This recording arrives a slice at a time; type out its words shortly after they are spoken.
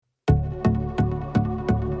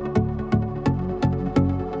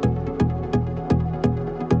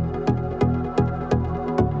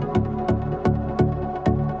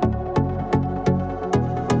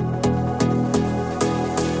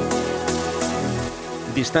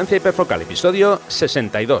Distancia hiperfocal, episodio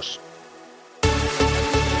 62.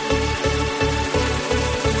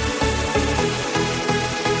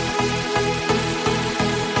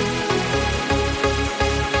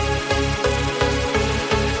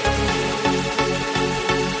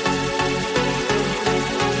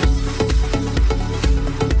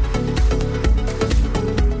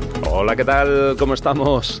 Hola, ¿qué tal? ¿Cómo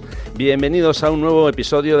estamos? Bienvenidos a un nuevo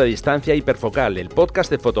episodio de Distancia Hiperfocal, el podcast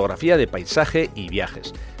de fotografía de paisaje y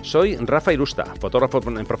viajes. Soy Rafa Irusta, fotógrafo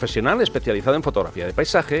profesional especializado en fotografía de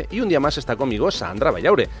paisaje, y un día más está conmigo Sandra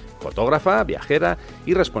Vallaure, fotógrafa, viajera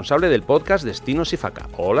y responsable del podcast Destinos y Faca.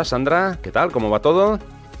 Hola Sandra, ¿qué tal? ¿Cómo va todo?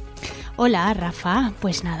 Hola Rafa,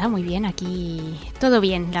 pues nada, muy bien, aquí todo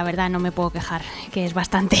bien, la verdad no me puedo quejar, que es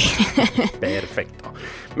bastante. Perfecto.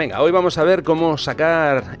 Venga, hoy vamos a ver cómo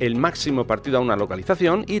sacar el máximo partido a una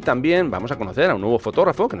localización y también vamos a conocer a un nuevo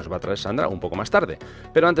fotógrafo que nos va a traer Sandra un poco más tarde.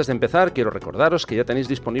 Pero antes de empezar, quiero recordaros que ya tenéis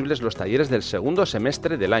disponibles los talleres del segundo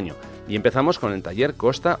semestre del año y empezamos con el taller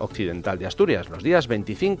Costa Occidental de Asturias, los días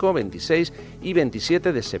 25, 26 y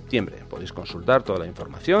 27 de septiembre. Podéis consultar toda la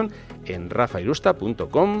información en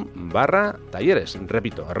rafairusta.com/talleres.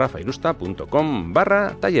 Repito,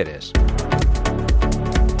 rafairusta.com/talleres.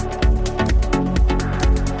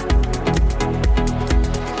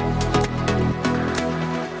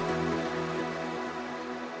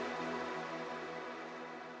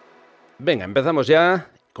 Venga, empezamos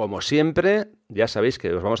ya. Como siempre, ya sabéis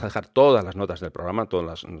que os vamos a dejar todas las notas del programa,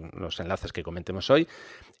 todos los enlaces que comentemos hoy,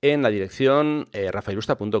 en la dirección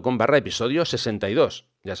rafairusta.com/episodio 62.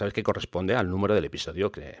 Ya sabéis que corresponde al número del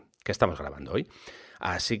episodio que estamos grabando hoy.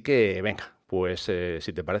 Así que, venga, pues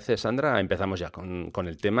si te parece, Sandra, empezamos ya con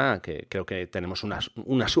el tema, que creo que tenemos una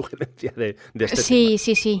sugerencia de este tema.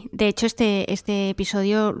 Sí. De hecho, este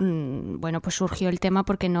episodio, bueno, pues surgió el tema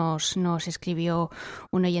porque nos escribió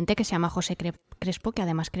un oyente que se llama José Crespo, que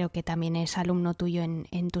además creo que también es alumno tuyo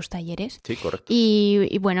en tus talleres. Sí, correcto.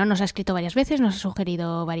 Y bueno, nos ha escrito varias veces, nos ha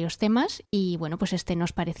sugerido varios temas y bueno, pues este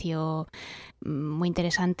nos pareció muy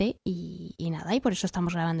interesante y nada, y por eso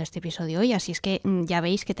estamos grabando este episodio hoy. Así es que ya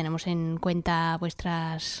veis que tenemos en cuenta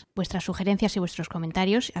vuestras sugerencias y vuestros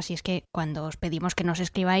comentarios, así es que cuando os pedimos que nos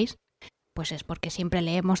escribáis, pues es porque siempre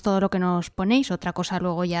leemos todo lo que nos ponéis. Otra cosa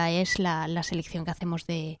luego ya es la selección que hacemos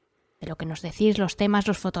de lo que nos decís, los temas,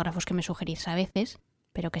 los fotógrafos que me sugerís a veces,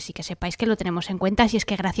 pero que sí que sepáis que lo tenemos en cuenta. Así es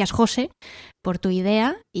que gracias, José, por tu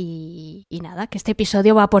idea y nada, que este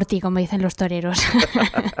episodio va por ti, como dicen los toreros.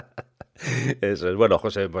 Eso es. Bueno,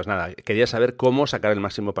 José, pues nada, quería saber cómo sacar el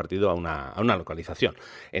máximo partido a una localización.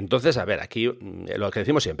 Entonces, a ver, aquí lo que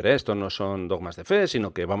decimos siempre, esto no son dogmas de fe,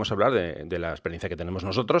 sino que vamos a hablar de la experiencia que tenemos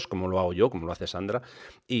nosotros, cómo lo hago yo, cómo lo hace Sandra,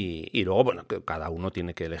 y luego, bueno, que cada uno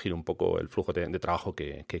tiene que elegir un poco el flujo de trabajo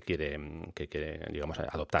que quiere, digamos,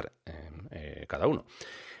 adoptar cada uno.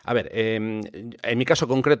 A ver, en mi caso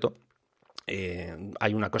concreto,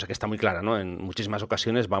 hay una cosa que está muy clara, ¿no? En muchísimas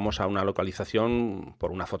ocasiones vamos a una localización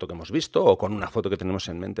por una foto que hemos visto o con una foto que tenemos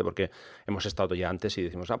en mente porque hemos estado ya antes y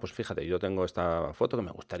decimos, pues fíjate, yo tengo esta foto que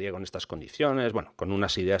me gustaría con estas condiciones, bueno, con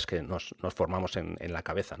unas ideas que nos formamos en la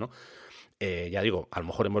cabeza, ¿no? Ya digo, a lo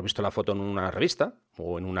mejor hemos visto la foto en una revista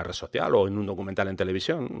o en una red social o en un documental en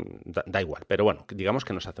televisión, da igual, pero bueno, digamos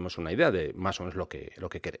que nos hacemos una idea de más o menos lo que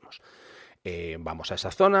queremos. Vamos a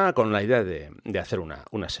esa zona con la idea de hacer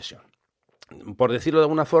una sesión. Por decirlo de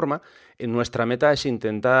alguna forma, nuestra meta es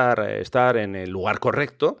intentar estar en el lugar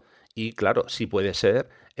correcto y, claro, si puede ser,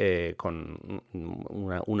 con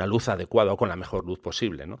una luz adecuada o con la mejor luz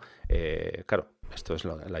posible, ¿no? Claro, esto es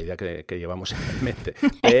la idea que llevamos en mente,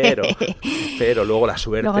 pero luego la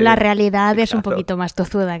suerte... Luego la realidad, claro, es un claro, poquito más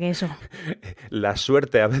tozuda que eso. La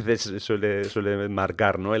suerte a veces suele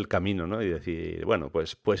marcar, ¿no?, el camino, ¿no? Y decir, bueno,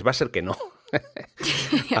 pues va a ser que no.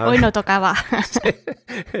 Hoy no tocaba. Sí,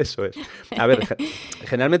 eso es. A ver,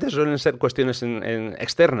 generalmente suelen ser cuestiones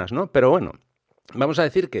externas, ¿no? Pero bueno, vamos a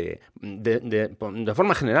decir que de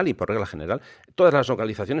forma general y por regla general, todas las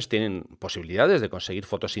localizaciones tienen posibilidades de conseguir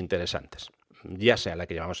fotos interesantes, ya sea la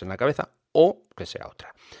que llevamos en la cabeza o que sea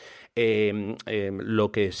otra.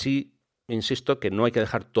 Lo que sí, insisto, que no hay que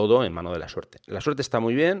dejar todo en mano de la suerte. La suerte está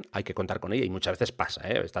muy bien, hay que contar con ella y muchas veces pasa,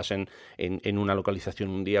 ¿eh? Estás en una localización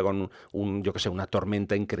un día con una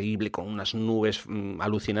tormenta increíble, con unas nubes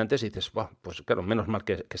alucinantes y dices, pues claro, menos mal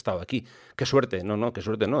que he estado aquí. Qué suerte, qué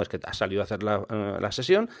suerte no, es que has salido a hacer la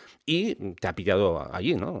sesión y te ha pillado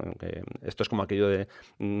allí, ¿no? Esto es como aquello de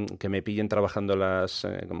que me pillen trabajando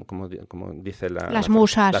como dice las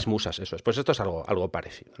musas. Las musas, eso es. Pues esto es algo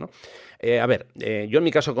parecido, ¿no? Yo en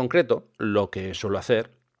mi caso concreto, lo que suelo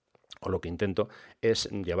hacer, o lo que intento, es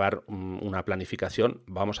llevar una planificación,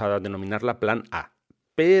 vamos a denominarla plan A.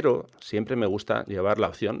 pero siempre me gusta llevar la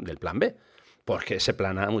opción del plan B. Porque ese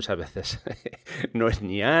plan A muchas veces no es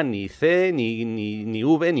ni A, ni C, ni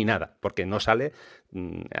V, ni nada, porque no sale.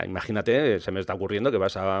 Imagínate, se me está ocurriendo que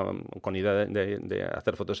vas con idea de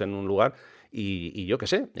hacer fotos en un lugar y yo qué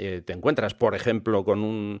sé, te encuentras, por ejemplo,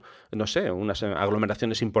 con unas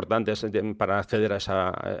aglomeraciones importantes para acceder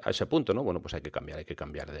a ese punto, ¿no? Bueno, pues hay que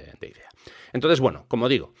cambiar de idea. Entonces, bueno, como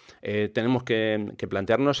digo, tenemos que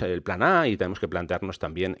plantearnos el plan A y tenemos que plantearnos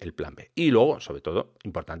también el plan B. Y luego, sobre todo,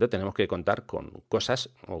 importante, tenemos que contar con cosas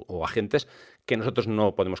o agentes que nosotros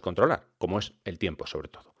no podemos controlar, como es el tiempo, sobre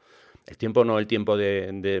todo. El tiempo no el tiempo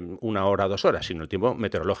de 1 hora, 2 horas, sino el tiempo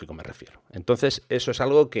meteorológico, me refiero. Entonces, eso es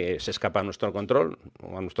algo que se escapa a nuestro control,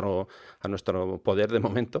 a nuestro poder de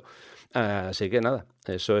momento. Así que nada,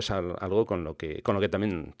 eso es algo con lo que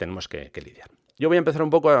también tenemos que lidiar. Yo voy a empezar un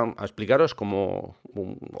poco a explicaros cómo,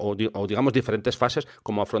 o digamos, diferentes fases,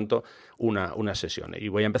 cómo afronto una sesión. Y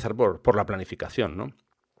voy a empezar por la planificación, ¿no?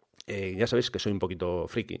 Ya sabéis que soy un poquito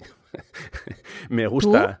friki. Me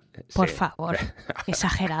gusta... ¿Tú? Por favor,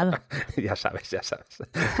 exagerado. Ya sabes.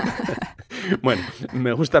 Bueno,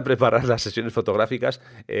 me gusta preparar las sesiones fotográficas,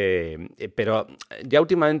 pero ya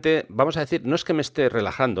últimamente, vamos a decir, no es que me esté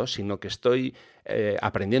relajando, sino que estoy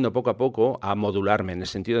aprendiendo poco a poco a modularme, en el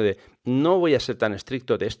sentido de no voy a ser tan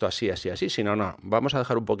estricto de esto así, sino no, vamos a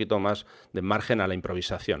dejar un poquito más de margen a la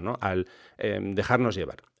improvisación, ¿no? Al dejarnos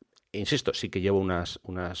llevar. Insisto, sí que llevo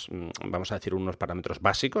vamos a decir, unos parámetros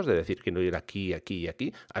básicos de decir quiero ir aquí, aquí y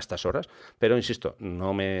aquí a estas horas, pero insisto,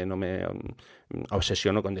 no me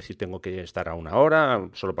obsesiono con decir tengo que estar a 1 hora,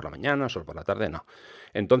 solo por la mañana, solo por la tarde, no.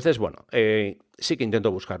 Entonces, bueno, sí que intento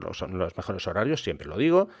buscar los mejores horarios, siempre lo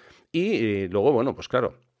digo, y luego, bueno, pues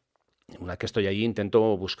claro, una vez que estoy allí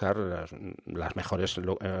intento buscar las mejores,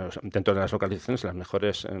 dentro de las localizaciones, las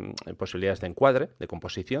mejores posibilidades de encuadre, de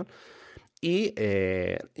composición. Y,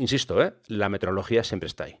 insisto, la meteorología siempre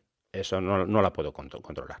está ahí. Eso no la puedo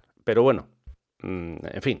controlar. Pero bueno,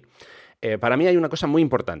 en fin, para mí hay una cosa muy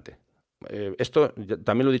importante. Esto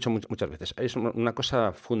también lo he dicho muchas veces. Es una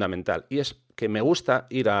cosa fundamental y es que me gusta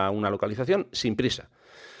ir a una localización sin prisa.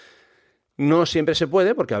 No siempre se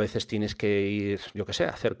puede, porque a veces tienes que ir, yo qué sé, a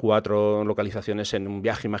hacer 4 localizaciones en un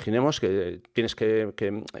viaje. Imaginemos que tienes que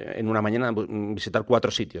en una mañana visitar 4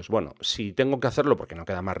 sitios. Bueno, si tengo que hacerlo porque no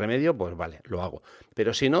queda más remedio, pues vale, lo hago.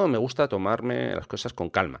 Pero si no, me gusta tomarme las cosas con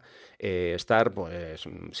calma. Estar, pues,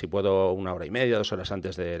 si puedo, 1 hora y media, 2 horas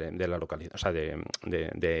antes de la localización, o sea,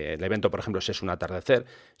 del evento, por ejemplo, si es un atardecer.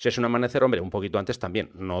 Si es un amanecer, hombre, un poquito antes también,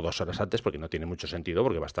 no 2 horas antes, porque no tiene mucho sentido,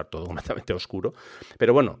 porque va a estar todo completamente oscuro.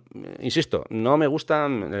 Pero bueno, insisto, no me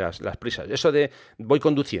gustan las prisas. Eso de voy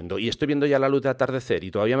conduciendo y estoy viendo ya la luz de atardecer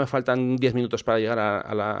y todavía me faltan 10 minutos para llegar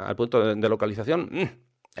al punto de localización,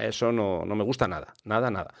 eso no me gusta nada.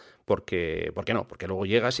 ¿Por qué no? Porque luego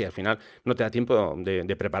llegas y al final no te da tiempo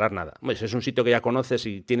de preparar nada. Pues es un sitio que ya conoces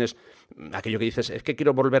y tienes aquello que dices, es que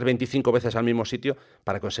quiero volver 25 veces al mismo sitio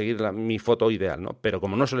para conseguir mi foto ideal, ¿no? Pero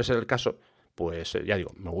como no suele ser el caso, pues ya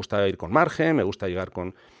digo, me gusta ir con margen, me gusta llegar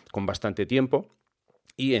con bastante tiempo.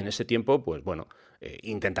 Y en ese tiempo, pues bueno,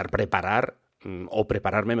 intentar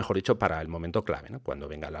prepararme, mejor dicho, para el momento clave, ¿no? Cuando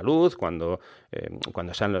venga la luz, cuando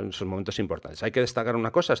sean esos momentos importantes. Hay que destacar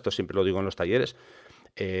una cosa, esto siempre lo digo en los talleres,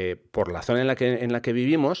 por la zona en la que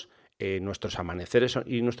vivimos, nuestros amaneceres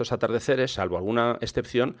y nuestros atardeceres, salvo alguna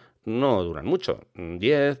excepción, no duran mucho.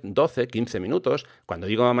 10, 12, 15 minutos. Cuando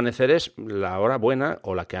digo amaneceres, la hora buena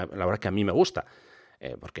o la hora que a mí me gusta.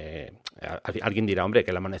 Porque alguien dirá, hombre, que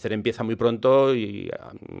el amanecer empieza muy pronto y,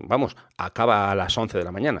 vamos, acaba a las 11 de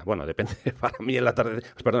la mañana. Bueno, depende. Para mí el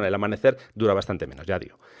amanecer dura bastante menos, ya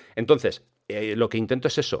digo. Entonces, lo que intento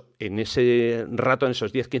es eso, en ese rato, en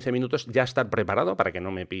esos 10-15 minutos, ya estar preparado para que no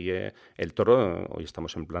me pille el toro. Hoy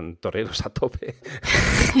estamos en plan toreros a tope.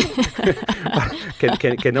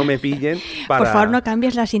 que no me pillen para... Por favor, no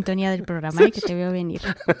cambies la sintonía del programa, que te veo venir.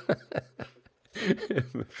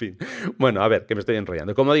 En fin. Bueno, a ver, que me estoy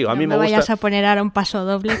enrollando. Como digo, a mí me gusta... No me vayas a poner ahora un paso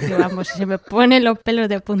doble, que vamos, se me ponen los pelos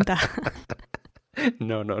de punta.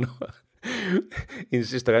 No.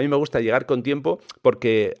 Insisto, que a mí me gusta llegar con tiempo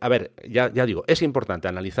porque, a ver, ya digo, es importante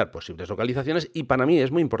analizar posibles localizaciones y para mí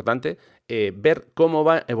es muy importante ver cómo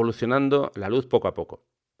va evolucionando la luz poco a poco.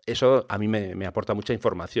 Eso a mí me aporta mucha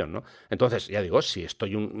información, ¿no? Entonces, ya digo, si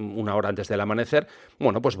estoy 1 hora antes del amanecer,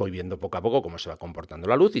 bueno, pues voy viendo poco a poco cómo se va comportando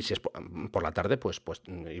la luz y si es por la tarde, pues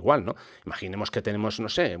igual, ¿no? Imaginemos que tenemos, no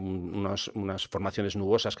sé, unas formaciones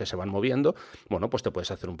nubosas que se van moviendo, bueno, pues te puedes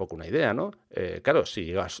hacer un poco una idea, ¿no? Claro, si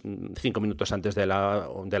llegas 5 minutos antes de la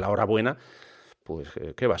hora buena, pues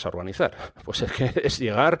 ¿qué vas a organizar? Pues es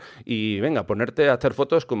llegar y venga, ponerte a hacer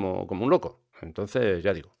fotos como un loco. Entonces,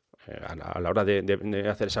 ya digo, a la hora de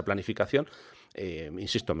hacer esa planificación,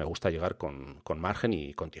 insisto, me gusta llegar con margen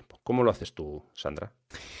y con tiempo. ¿Cómo lo haces tú, Sandra?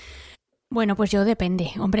 Bueno, pues yo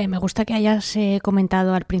depende. Hombre, me gusta que hayas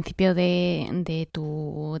comentado al principio de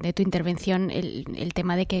tu intervención el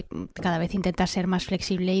tema de que cada vez intentas ser más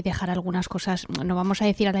flexible y dejar algunas cosas, no vamos a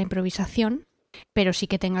decir a la improvisación, pero sí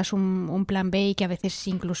que tengas un plan B y que a veces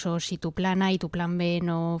incluso si tu plan A y tu plan B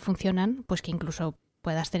no funcionan, pues que incluso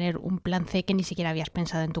puedas tener un plan C que ni siquiera habías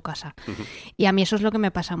pensado en tu casa. Uh-huh. Y a mí eso es lo que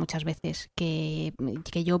me pasa muchas veces, que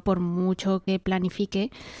yo por mucho que planifique,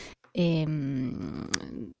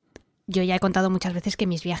 yo ya he contado muchas veces que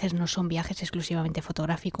mis viajes no son viajes exclusivamente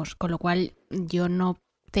fotográficos, con lo cual yo no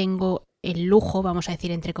tengo el lujo, vamos a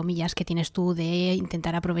decir entre comillas, que tienes tú de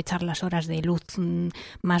intentar aprovechar las horas de luz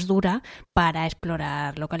más dura para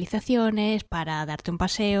explorar localizaciones, para darte un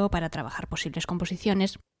paseo, para trabajar posibles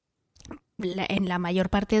composiciones. En la mayor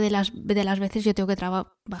parte de las veces yo tengo que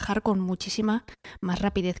trabajar con muchísima más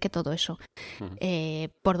rapidez que todo eso. Uh-huh.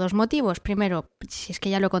 Por dos motivos. Primero, si es que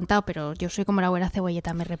ya lo he contado, pero yo soy como la abuela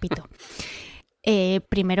cebolleta, me repito.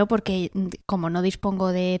 Primero porque como no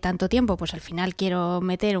dispongo de tanto tiempo, pues al final quiero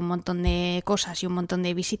meter un montón de cosas y un montón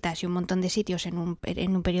de visitas y un montón de sitios en un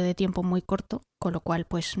periodo de tiempo muy corto, con lo cual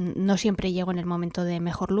pues no siempre llego en el momento de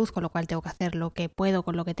mejor luz, con lo cual tengo que hacer lo que puedo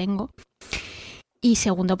con lo que tengo. Y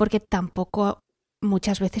segundo, porque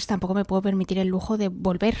muchas veces tampoco me puedo permitir el lujo de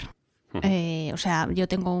volver. O sea, yo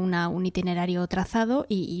tengo un itinerario trazado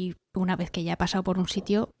y una vez que ya he pasado por un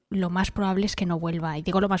sitio, lo más probable es que no vuelva. Y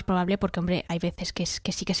digo lo más probable porque, hombre, hay veces que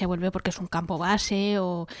sí que se vuelve porque es un campo base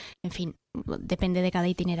o, en fin, depende de cada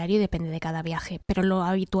itinerario y depende de cada viaje. Pero lo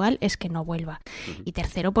habitual es que no vuelva. Uh-huh. Y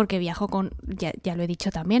tercero, porque viajo ya lo he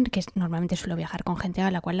dicho también, que normalmente suelo viajar con gente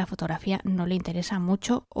a la cual la fotografía no le interesa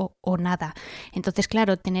mucho o nada. Entonces,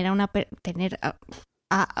 claro, tener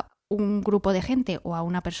a un grupo de gente o a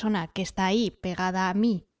una persona que está ahí pegada a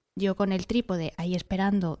mí, yo con el trípode ahí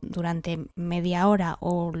esperando durante media hora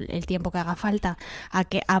o el tiempo que haga falta a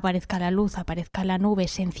que aparezca la luz, aparezca la nube,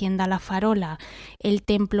 se encienda la farola, el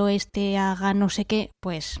templo haga no sé qué,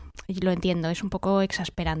 pues lo entiendo, es un poco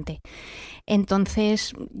exasperante.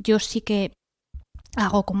 Entonces yo sí que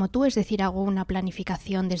hago como tú, es decir, hago una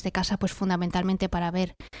planificación desde casa pues fundamentalmente para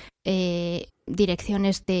ver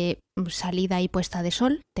direcciones de salida y puesta de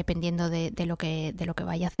sol, dependiendo de lo que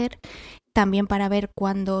vaya a hacer. También para ver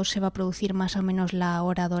cuándo se va a producir más o menos la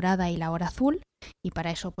hora dorada y la hora azul. Y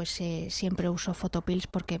para eso pues siempre uso Photopills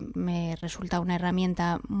porque me resulta una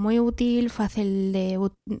herramienta muy útil, fácil de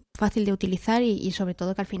utilizar y sobre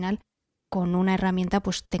todo que al final con una herramienta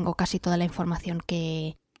pues tengo casi toda la información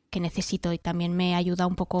que necesito y también me ayuda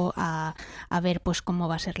un poco a ver pues cómo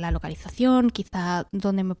va a ser la localización, quizá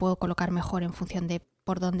dónde me puedo colocar mejor en función de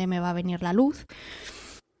por dónde me va a venir la luz.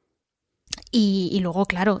 Y luego,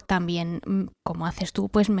 claro, también, como haces tú,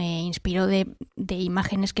 pues me inspiro de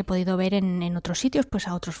imágenes que he podido ver en otros sitios, pues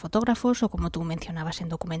a otros fotógrafos o como tú mencionabas en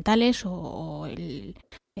documentales o el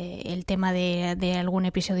tema de algún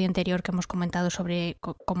episodio anterior que hemos comentado sobre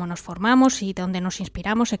cómo nos formamos y de dónde nos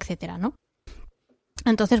inspiramos, etcétera, ¿no?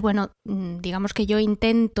 Entonces, bueno, digamos que yo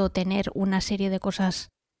intento tener una serie de cosas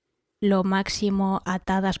lo máximo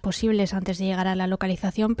atadas posibles antes de llegar a la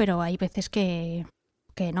localización, pero hay veces que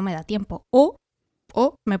no me da tiempo. O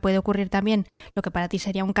me puede ocurrir también lo que para ti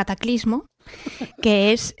sería un cataclismo,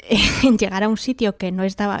 que es llegar a un sitio que no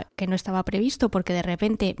estaba previsto porque de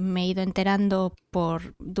repente me he ido enterando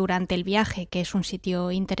durante el viaje que es un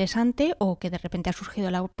sitio interesante o que de repente ha surgido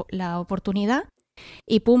la oportunidad.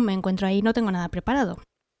 Y pum, me encuentro ahí y no tengo nada preparado.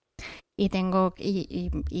 Y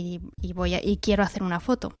quiero hacer una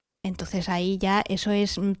foto. Entonces ahí ya eso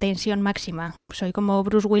es tensión máxima. Soy como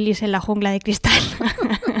Bruce Willis en la jungla de cristal.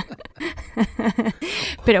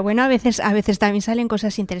 Pero bueno, a veces también salen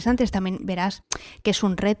cosas interesantes. También verás que es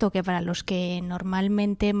un reto que para los que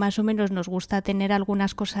normalmente más o menos nos gusta tener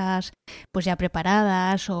algunas cosas pues ya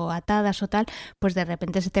preparadas o atadas o tal, pues de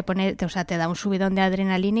repente se te pone, o sea, te da un subidón de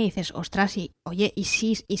adrenalina y dices, ostras, ¿y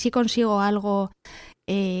si consigo algo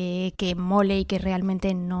que mole y que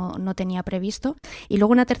realmente no tenía previsto? Y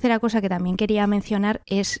luego una tercera cosa que también quería mencionar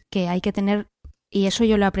es que hay que tener, y eso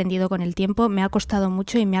yo lo he aprendido con el tiempo, me ha costado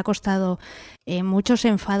mucho y me ha costado muchos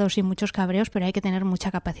enfados y muchos cabreos, pero hay que tener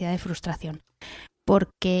mucha capacidad de frustración.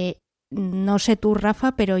 Porque, no sé tú,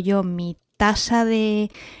 Rafa, pero mi tasa de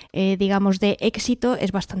éxito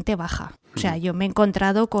es bastante baja. O sea, yo me he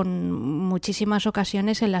encontrado con muchísimas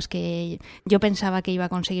ocasiones en las que yo pensaba que iba a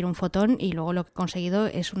conseguir un fotón y luego lo que he conseguido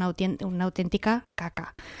es una auténtica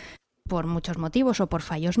caca. por muchos motivos, o por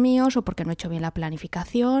fallos míos, o porque no he hecho bien la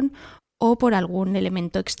planificación, o por algún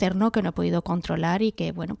elemento externo que no he podido controlar y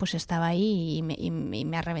que, bueno, pues estaba ahí y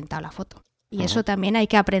me ha reventado la foto. Y eso también hay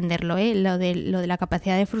que aprenderlo, ¿eh? Lo de la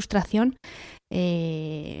capacidad de frustración,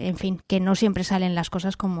 en fin, que no siempre salen las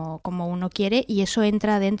cosas como uno quiere, y eso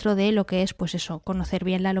entra dentro de lo que es, pues eso, conocer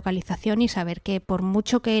bien la localización y saber que por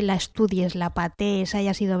mucho que la estudies, la patees,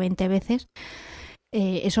 hayas ido 20 veces,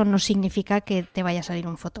 eso no significa que te vaya a salir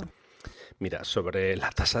un fotón. Mira, sobre la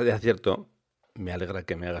tasa de acierto, me alegra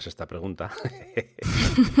que me hagas esta pregunta.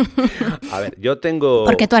 A ver, yo tengo...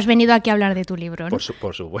 Porque tú has venido aquí a hablar de tu libro, ¿no?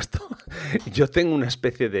 Por supuesto. Yo tengo una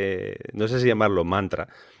especie de, no sé si llamarlo mantra,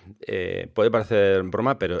 puede parecer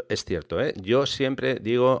broma, pero es cierto, ¿eh? Yo siempre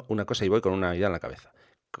digo una cosa y voy con una idea en la cabeza.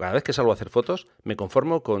 Cada vez que salgo a hacer fotos, me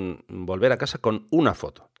conformo con volver a casa con una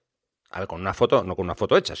foto. A ver, con una foto, no con una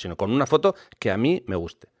foto hecha, sino con una foto que a mí me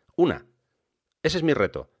guste. Una. Ese es mi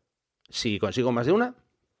reto. Si consigo más de una,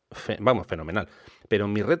 vamos, fenomenal. Pero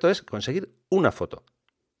mi reto es conseguir una foto.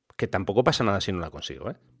 Que tampoco pasa nada si no la consigo,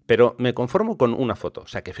 ¿eh? Pero me conformo con una foto. O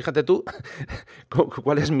sea, que fíjate tú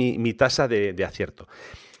cuál es mi tasa de acierto.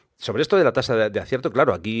 Sobre esto de la tasa de acierto,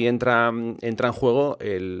 claro, aquí entra en juego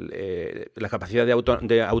la capacidad de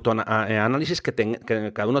autoanálisis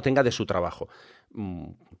que cada uno tenga de su trabajo.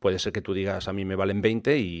 Puede ser que tú digas, a mí me valen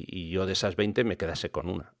 20 y yo de esas 20 me quedase con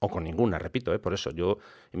una, o con ninguna, repito, por eso yo,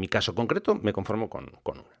 en mi caso concreto, me conformo con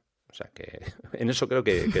una. O sea que en eso creo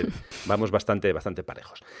que vamos bastante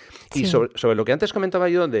parejos. Sí. Y sobre lo que antes comentaba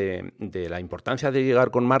yo de la importancia de llegar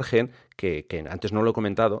con margen, que antes no lo he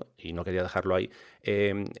comentado y no quería dejarlo ahí.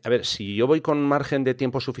 A ver, si yo voy con margen de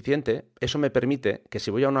tiempo suficiente, eso me permite que si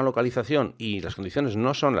voy a una localización y las condiciones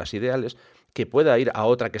no son las ideales, que pueda ir a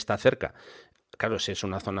otra que está cerca. Claro, si es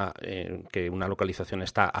una zona que una localización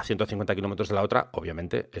está a 150 kilómetros de la otra,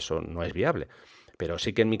 obviamente eso no es viable. Pero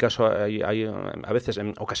sí que en mi caso hay a veces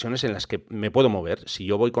en ocasiones en las que me puedo mover. Si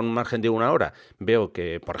yo voy con un margen de 1 hora, veo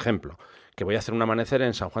que, por ejemplo, que voy a hacer un amanecer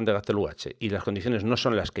en San Juan de Gaztelugatxe y las condiciones no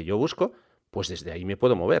son las que yo busco, pues desde ahí me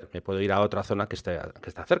puedo mover. Me puedo ir a otra zona que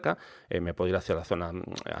está cerca, me puedo ir hacia la zona,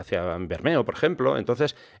 hacia Bermeo, por ejemplo.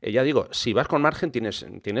 Entonces, ya digo, si vas con margen tienes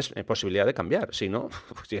posibilidad de cambiar. Si no,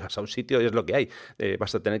 pues llegas a un sitio y es lo que hay.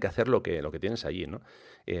 Vas a tener que hacer lo que tienes allí, ¿no?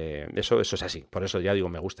 Eso es así. Por eso ya digo,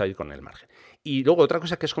 me gusta ir con el margen. Y luego otra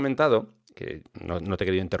cosa que has comentado, que no te he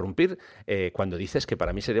querido interrumpir, cuando dices que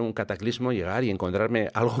para mí sería un cataclismo llegar y encontrarme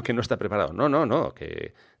algo que no está preparado. No,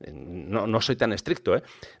 que no soy tan estricto, ¿eh?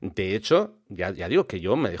 De hecho, ya digo que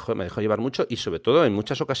yo me dejo llevar mucho y sobre todo en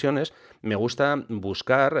muchas ocasiones me gusta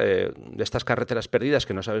buscar de estas carreteras perdidas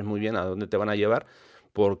que no sabes muy bien a dónde te van a llevar,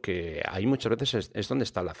 porque ahí muchas veces es donde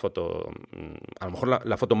está la foto, a lo mejor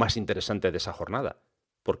la foto más interesante de esa jornada,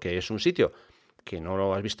 porque es un sitio que no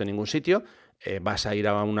lo has visto en ningún sitio, vas a ir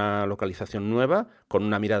a una localización nueva con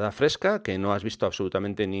una mirada fresca, que no has visto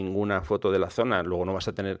absolutamente ninguna foto de la zona, luego no vas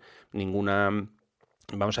a tener ninguna,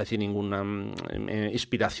 vamos a decir, ninguna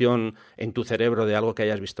inspiración en tu cerebro de algo que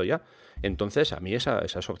hayas visto ya. Entonces, a mí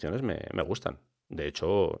esas opciones me gustan. De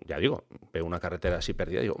hecho, ya digo, veo una carretera así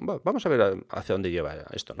perdida y digo, vamos a ver hacia dónde lleva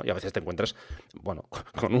esto, ¿no? Y a veces te encuentras, bueno,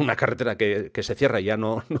 con una carretera que se cierra y ya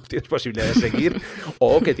no tienes posibilidad de seguir,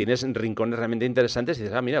 o que tienes rincones realmente interesantes y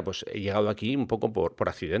dices, mira, pues he llegado aquí un poco por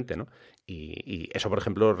accidente, ¿no? Y eso, por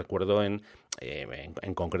ejemplo, recuerdo en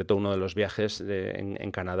concreto uno de los viajes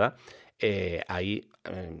en Canadá. Ahí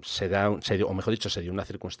se dio una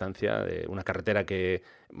circunstancia de una carretera que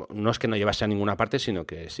no es que no llevase a ninguna parte, sino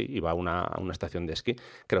que sí, iba a una estación de esquí,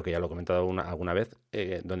 creo que ya lo he comentado alguna vez,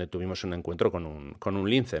 donde tuvimos un encuentro con un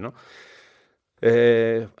lince, ¿no?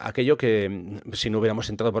 Aquello que si no hubiéramos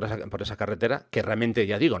entrado por esa carretera, que realmente,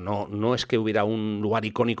 ya digo, no es que hubiera un lugar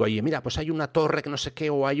icónico ahí, mira, pues hay una torre que no sé qué,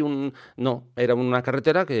 o hay no, era una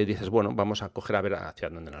carretera que dices, bueno, vamos a coger a ver hacia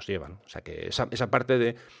dónde nos llevan. O sea que esa parte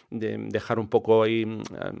de dejar un poco ahí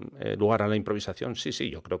lugar a la improvisación, sí,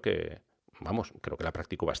 yo creo que la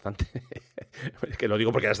practico bastante. Es que lo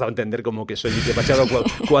digo porque has dado a entender como que soy demasiado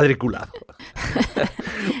cuadriculado.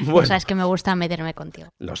 Bueno, sabes que me gusta meterme contigo.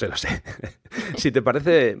 Lo sé. Si te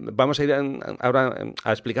parece, vamos a ir ahora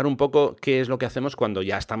a explicar un poco qué es lo que hacemos cuando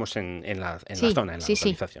ya estamos en la zona, en la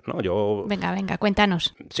localización, ¿no? Venga,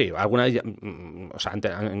 cuéntanos. Sí,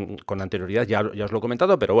 con anterioridad ya os lo he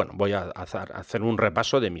comentado, pero bueno, voy a hacer un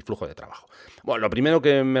repaso de mi flujo de trabajo. Bueno, lo primero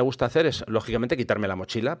que me gusta hacer es, lógicamente, quitarme la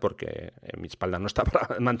mochila, porque mi espalda no está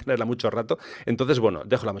para mantenerla mucho rato. Entonces, bueno,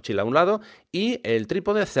 dejo la mochila a un lado y el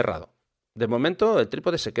trípode cerrado. De momento el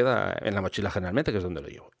trípode se queda en la mochila generalmente, que es donde lo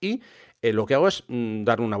llevo. Y lo que hago es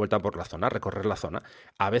dar una vuelta por la zona, recorrer la zona.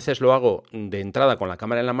 A veces lo hago de entrada con la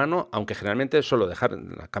cámara en la mano, aunque generalmente suelo dejar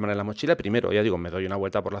la cámara en la mochila. Primero, ya digo, me doy una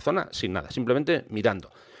vuelta por la zona sin nada, simplemente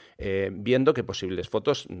mirando. Viendo qué posibles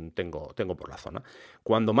fotos tengo por la zona.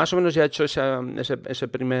 Cuando más o menos ya he hecho esa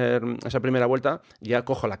primera vuelta, ya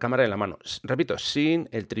cojo la cámara en la mano. Repito, sin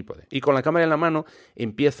el trípode. Y con la cámara en la mano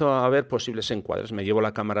empiezo a ver posibles encuadres. Me llevo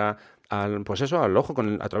la cámara al ojo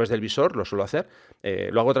a través del visor, lo suelo hacer.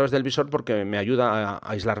 Lo hago a través del visor porque me ayuda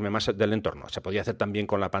a aislarme más del entorno. Se podía hacer también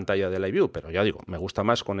con la pantalla de Live View, pero ya digo, me gusta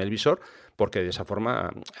más con el visor porque de esa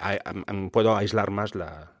forma puedo aislar más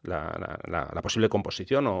la posible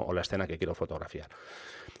composición o la escena que quiero fotografiar.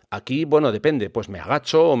 Aquí, bueno, depende, pues me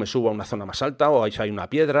agacho o me subo a una zona más alta o ahí hay una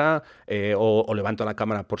piedra o levanto la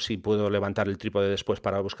cámara por si puedo levantar el trípode después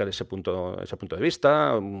para buscar ese punto de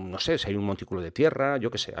vista, no sé, si hay un montículo de tierra,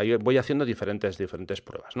 yo qué sé, ahí voy haciendo diferentes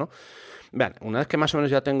pruebas, ¿no? Vean, una vez que más o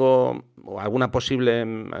menos ya tengo alguna posible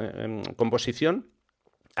composición,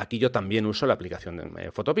 aquí yo también uso la aplicación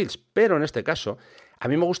de Photopills, pero en este caso a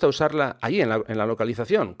mí me gusta usarla ahí en la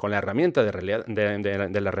localización con la herramienta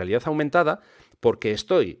de la realidad aumentada porque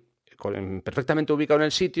estoy perfectamente ubicado en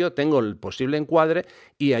el sitio, tengo el posible encuadre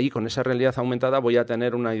y ahí con esa realidad aumentada voy a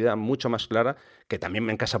tener una idea mucho más clara, que también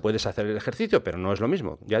en casa puedes hacer el ejercicio, pero no es lo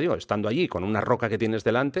mismo. Ya digo, estando allí con una roca que tienes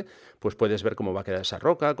delante, pues puedes ver cómo va a quedar esa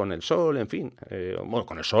roca, con el sol, en fin, bueno,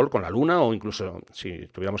 con el sol, con la luna o incluso, si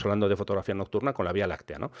estuviéramos hablando de fotografía nocturna, con la Vía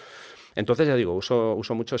Láctea, ¿no? Entonces, ya digo,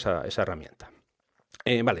 uso mucho esa herramienta.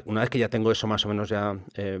 Vale, una vez que ya tengo eso más o menos ya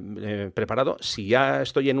preparado, si ya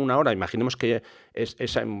estoy en una hora, imaginemos que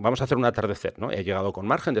vamos a hacer un atardecer, ¿no? He llegado con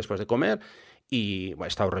margen después de comer y he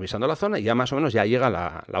estado revisando la zona y ya más o menos ya llega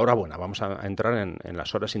la hora buena, vamos a entrar en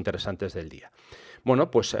las horas interesantes del día. Bueno,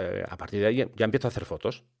 pues a partir de ahí ya empiezo a hacer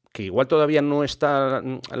fotos, que igual todavía no está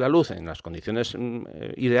la luz en las condiciones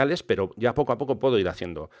ideales, pero ya poco a poco puedo ir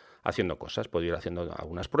haciendo cosas, puedo ir haciendo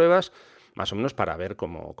algunas pruebas, más o menos para ver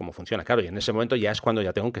cómo funciona. Claro, y en ese momento ya es cuando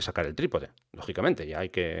ya tengo que sacar el trípode. Lógicamente, ya hay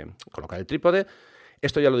que colocar el trípode.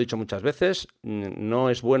 Esto ya lo he dicho muchas veces, no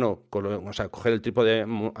es bueno coger el trípode,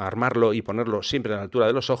 armarlo y ponerlo siempre a la altura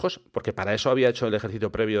de los ojos, porque para eso había hecho el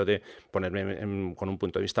ejercicio previo de ponerme con un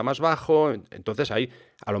punto de vista más bajo. Entonces ahí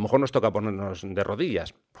a lo mejor nos toca ponernos de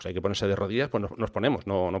rodillas. Pues hay que ponerse de rodillas, pues nos ponemos,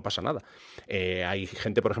 no pasa nada. Hay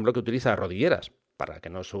gente, por ejemplo, que utiliza rodilleras para que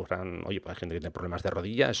no sufran, oye, pues hay gente que tiene problemas de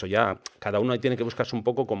rodilla, eso ya, cada uno ahí tiene que buscarse un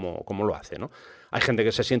poco cómo lo hace, ¿no? Hay gente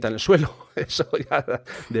que se sienta en el suelo, eso ya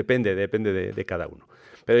depende de cada uno.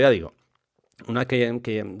 Pero ya digo, una que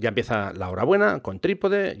ya empieza la hora buena, con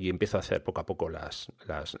trípode, y empiezo a hacer poco a poco las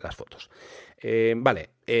fotos.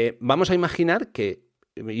 Vamos a imaginar que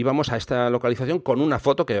íbamos a esta localización con una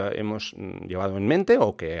foto que hemos llevado en mente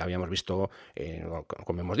o que habíamos visto,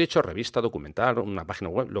 como hemos dicho, revista, documental, una página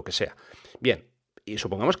web, lo que sea. Bien, y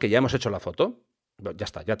supongamos que ya hemos hecho la foto, ya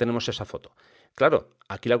está, ya tenemos esa foto. Claro,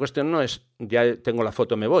 aquí la cuestión no es, ya tengo la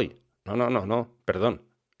foto, me voy. No, perdón.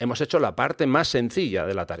 Hemos hecho la parte más sencilla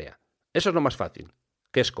de la tarea. Eso es lo más fácil,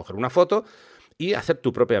 que es coger una foto y hacer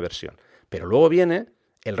tu propia versión. Pero luego viene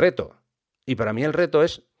el reto. Y para mí el reto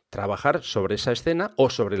es trabajar sobre esa escena o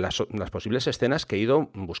sobre las posibles escenas que he ido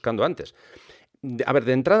buscando antes. A ver,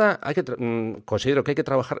 de entrada considero que hay que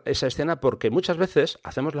trabajar esa escena porque muchas veces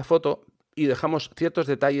hacemos la foto y dejamos ciertos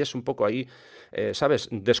detalles un poco ahí, ¿sabes?,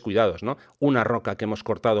 descuidados, ¿no? Una roca que hemos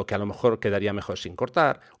cortado que a lo mejor quedaría mejor sin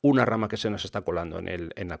cortar, una rama que se nos está colando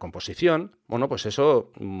en la composición. Bueno, pues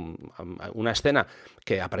eso, una escena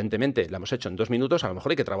que aparentemente la hemos hecho en 2 minutos, a lo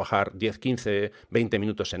mejor hay que trabajar 10, 15, 20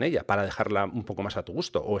 minutos en ella para dejarla un poco más a tu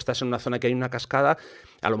gusto. O estás en una zona que hay una cascada,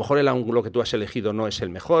 a lo mejor el ángulo que tú has elegido no es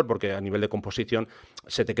el mejor porque a nivel de composición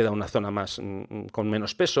se te queda una zona más con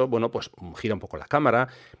menos peso. Bueno, pues gira un poco la cámara.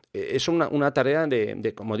 Es una tarea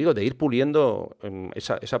como digo, de ir puliendo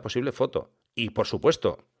esa posible foto. Y por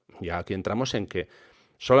supuesto, ya aquí entramos en que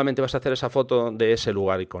solamente vas a hacer esa foto de ese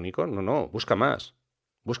lugar icónico. No, busca más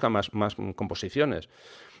composiciones.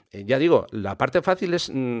 Ya digo, la parte fácil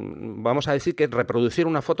es, vamos a decir, que reproducir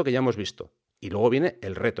una foto que ya hemos visto. Y luego viene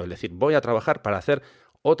el reto, es decir, voy a trabajar para hacer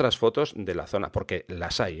otras fotos de la zona, porque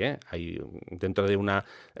las hay, ¿eh? Hay dentro de una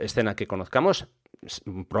escena que conozcamos,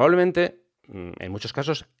 probablemente, en muchos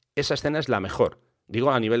casos, esa escena es la mejor.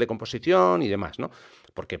 Digo, a nivel de composición y demás, ¿no?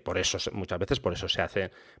 Porque muchas veces por eso se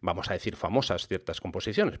hacen, vamos a decir, famosas ciertas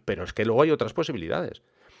composiciones, pero es que luego hay otras posibilidades.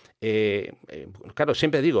 Claro,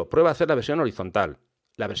 siempre digo, prueba a hacer la versión horizontal,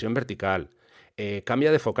 la versión vertical,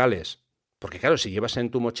 cambia de focales, porque claro, si llevas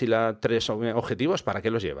en tu mochila 3 objetivos, ¿para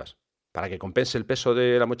qué los llevas? ¿Para que compense el peso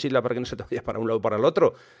de la mochila, para que no se te vaya para un lado o para el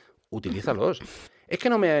otro? utilízalos. Es que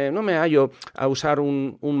no me hallo a usar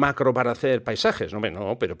un macro para hacer paisajes.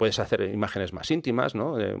 No, pero puedes hacer imágenes más íntimas,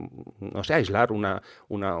 ¿no? No sé, aislar una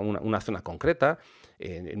zona concreta.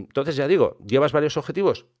 Entonces, ya digo, ¿llevas varios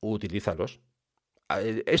objetivos? Utilízalos.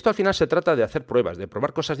 Esto al final se trata de hacer pruebas, de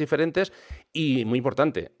probar cosas diferentes y, muy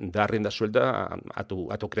importante, dar rienda suelta a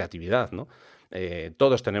tu creatividad, ¿no?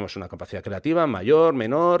 Todos tenemos una capacidad creativa, mayor,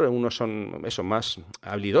 menor, unos son más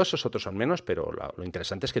habilidosos, otros son menos, pero lo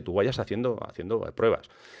interesante es que tú vayas haciendo pruebas.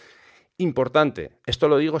 Importante, esto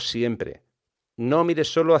lo digo siempre, no mires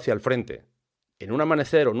solo hacia el frente. En un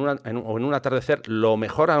amanecer o en un atardecer, lo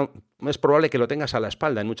mejor es probable que lo tengas a la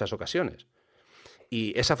espalda en muchas ocasiones.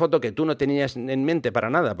 Y esa foto que tú no tenías en mente para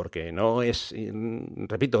nada, porque no es,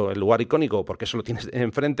 repito, el lugar icónico, porque eso lo tienes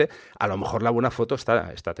enfrente, a lo mejor la buena foto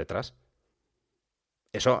está detrás.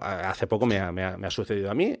 Eso hace poco me ha sucedido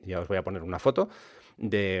a mí. Ya os voy a poner una foto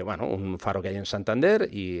de un faro que hay en Santander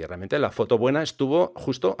y realmente la foto buena estuvo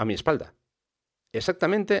justo a mi espalda.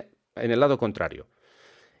 Exactamente en el lado contrario.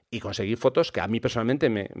 Y conseguí fotos que a mí personalmente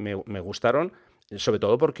me gustaron, sobre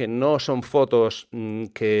todo porque no son fotos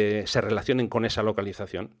que se relacionen con esa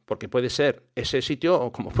localización, porque puede ser ese sitio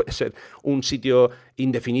o como puede ser un sitio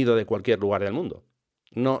indefinido de cualquier lugar del mundo.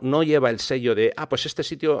 No lleva el sello de, pues este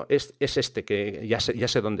sitio es este, que ya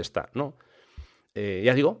sé dónde está. No,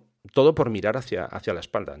 ya digo, todo por mirar hacia la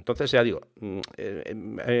espalda. Entonces, ya digo,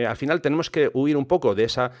 al final tenemos que huir un poco de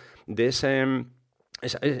ese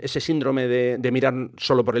síndrome de mirar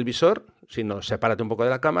solo por el visor, sino sepárate un poco de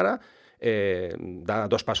la cámara, da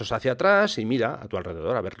 2 pasos hacia atrás y mira a tu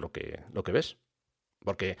alrededor a ver lo que ves.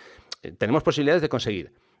 Porque tenemos posibilidades de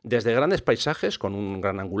conseguir desde grandes paisajes con un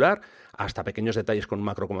gran angular hasta pequeños detalles con un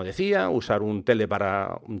macro, como decía, usar un tele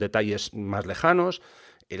para detalles más lejanos.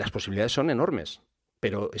 Las posibilidades son enormes.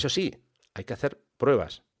 Pero eso sí, hay que hacer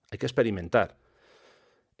pruebas, hay que experimentar.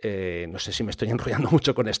 No sé si me estoy enrollando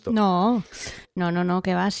mucho con esto. No,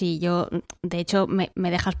 que va. Si yo, de hecho, me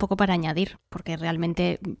dejas poco para añadir, porque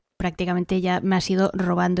realmente prácticamente ya me has ido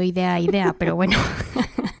robando idea a idea, pero bueno.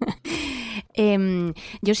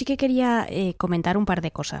 Yo sí que quería comentar un par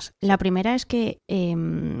de cosas. La primera es que,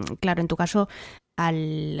 claro, en tu caso,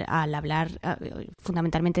 al hablar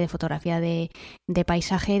fundamentalmente de fotografía de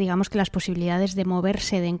paisaje, digamos que las posibilidades de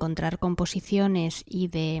moverse, de encontrar composiciones y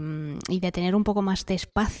de tener un poco más de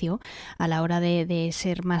espacio a la hora de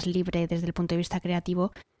ser más libre desde el punto de vista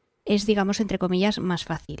creativo es, digamos, entre comillas, más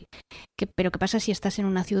fácil. Pero ¿qué pasa si estás en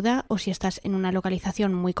una ciudad o si estás en una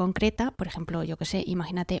localización muy concreta? Por ejemplo, yo qué sé,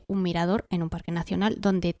 imagínate un mirador en un parque nacional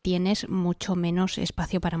donde tienes mucho menos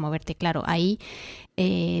espacio para moverte. Claro, ahí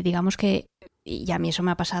digamos que, y a mí eso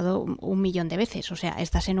me ha pasado 1.000.000 de veces. O sea,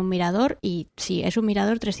 estás en un mirador y sí, es un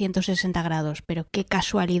mirador 360 grados, pero qué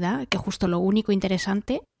casualidad que justo lo único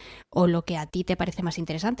interesante o lo que a ti te parece más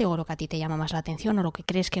interesante o lo que a ti te llama más la atención o lo que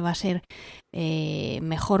crees que va a ser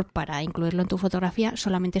mejor para incluirlo en tu fotografía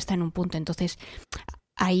solamente está en un punto. Entonces,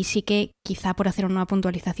 ahí sí que quizá por hacer una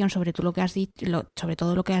puntualización sobre todo lo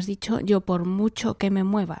que has dicho, yo por mucho que me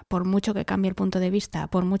mueva, por mucho que cambie el punto de vista,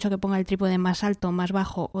 por mucho que ponga el trípode más alto, más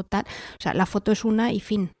bajo o tal, o sea, la foto es una y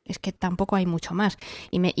fin, es que tampoco hay mucho más.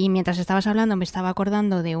 Y mientras estabas hablando me estaba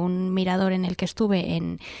acordando de un mirador en el que estuve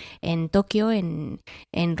en Tokio, en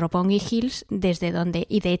Roppongi Hills, desde donde,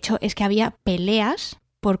 y de hecho es que había peleas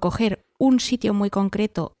por coger un sitio muy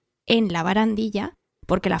concreto en la barandilla,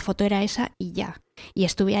 porque la foto era esa y ya. Y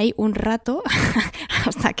estuve ahí un rato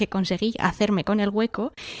hasta que conseguí hacerme con el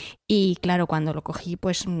hueco y claro, cuando lo cogí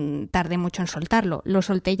pues tardé mucho en soltarlo. Lo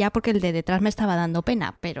solté ya porque el de detrás me estaba dando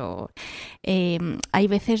pena, pero hay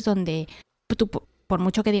veces donde tú, por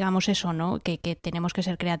mucho que digamos eso, ¿no? Que tenemos que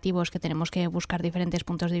ser creativos, que tenemos que buscar diferentes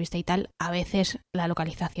puntos de vista y tal, a veces la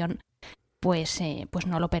localización pues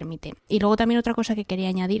no lo permite. Y luego también otra cosa que quería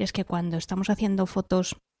añadir es que cuando estamos haciendo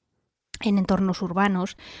fotos en entornos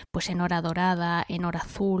urbanos, pues en hora dorada, en hora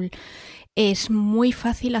azul, es muy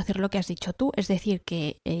fácil hacer lo que has dicho tú. Es decir,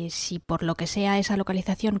 que si por lo que sea esa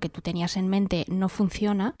localización que tú tenías en mente no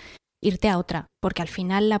funciona, irte a otra, porque al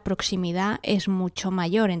final la proximidad es mucho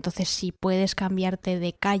mayor. Entonces, si puedes cambiarte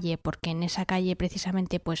de calle, porque en esa calle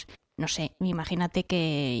precisamente, pues, no sé, imagínate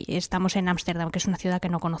que estamos en Ámsterdam, que es una ciudad que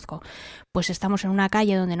no conozco, pues estamos en una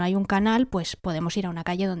calle donde no hay un canal, pues podemos ir a una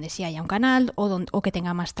calle donde sí haya un canal o que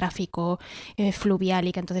tenga más tráfico fluvial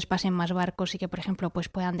y que entonces pasen más barcos y que, por ejemplo, pues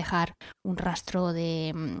puedan dejar un rastro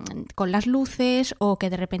con las luces o que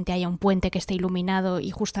de repente haya un puente que esté iluminado y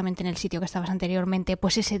justamente en el sitio que estabas anteriormente,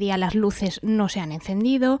 pues ese día las luces no se han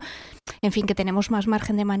encendido. En fin, que tenemos más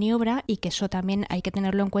margen de maniobra y que eso también hay que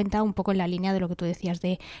tenerlo en cuenta un poco en la línea de lo que tú decías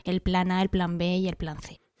de el plan A, el plan B y el plan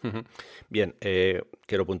C. Bien,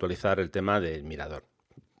 quiero puntualizar el tema del mirador.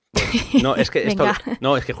 No, es que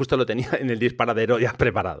es que justo lo tenía en el disparadero ya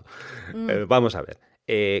preparado. Vamos a ver.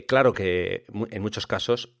 Claro que en muchos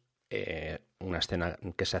casos una escena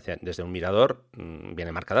que se hace desde un mirador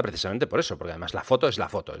viene marcada precisamente por eso, porque además la foto es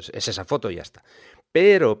esa foto y ya está.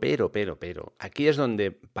 Pero, aquí es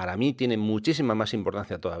donde para mí tiene muchísima más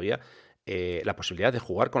importancia todavía la posibilidad de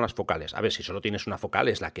jugar con las focales. A ver, si solo tienes una focal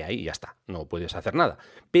es la que hay y ya está, no puedes hacer nada.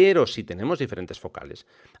 Pero si tenemos diferentes focales,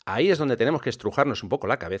 ahí es donde tenemos que estrujarnos un poco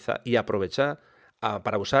la cabeza y aprovechar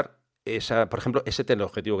para usar por ejemplo, ese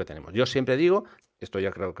teleobjetivo que tenemos. Yo siempre digo, esto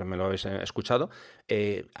ya creo que me lo habéis escuchado,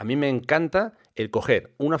 a mí me encanta el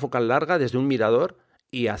coger una focal larga desde un mirador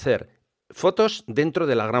y hacer fotos dentro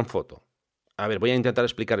de la gran foto. A ver, voy a intentar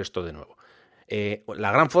explicar esto de nuevo.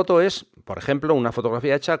 La gran foto es, por ejemplo, una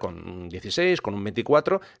fotografía hecha con un 16, con un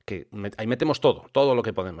 24, que ahí metemos todo lo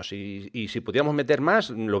que podemos. Y si pudiéramos meter más,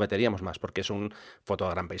 lo meteríamos más, porque es una foto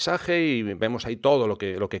de gran paisaje y vemos ahí todo lo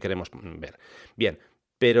que queremos ver. Bien,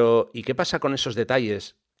 pero ¿y qué pasa con esos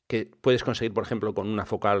detalles que puedes conseguir, por ejemplo, con una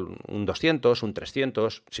focal, un 200, un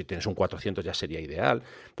 300? Si tienes un 400 ya sería ideal,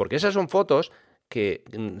 porque esas son fotos que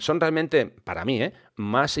son realmente, para mí,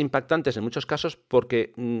 más impactantes en muchos casos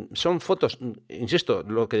porque son fotos, insisto,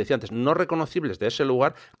 lo que decía antes, no reconocibles de ese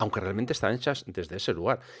lugar, aunque realmente están hechas desde ese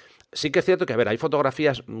lugar. Sí que es cierto que, a ver, hay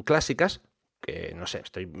fotografías clásicas que, no sé,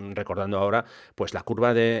 estoy recordando ahora pues la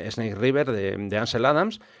curva de Snake River de Ansel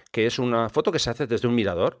Adams, que es una foto que se hace desde un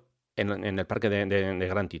mirador en el parque de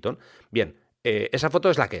Grand Teton. Bien, esa foto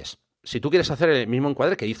es la que es. Si tú quieres hacer el mismo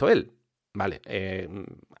encuadre que hizo él, vale,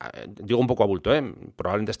 digo un poco a bulto,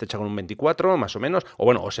 probablemente esté hecha con un 24, más o menos,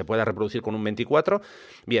 o se pueda reproducir con un 24,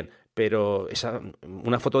 bien, pero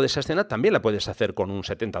una foto de esa escena también la puedes hacer con un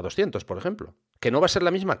 70-200, por ejemplo. ¿Que no va a ser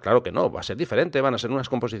la misma? Claro que no, va a ser diferente, van a ser unas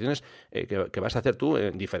composiciones que vas a hacer tú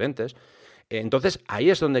diferentes. Entonces, ahí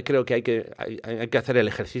es donde creo que hay que hacer el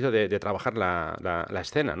ejercicio de trabajar la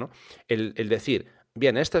escena, ¿no? El decir,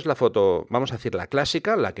 bien, esta es la foto, vamos a decir, la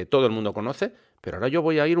clásica, la que todo el mundo conoce, pero ahora yo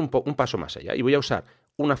voy a ir un paso más allá y voy a usar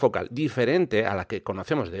una focal diferente a la que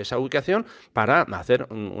conocemos de esa ubicación para hacer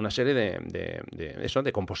una serie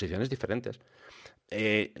de composiciones diferentes.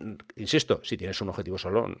 Insisto, si tienes un objetivo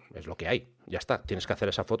solo, es lo que hay, ya está, tienes que hacer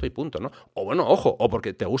esa foto y punto, ¿no? O bueno, ojo, o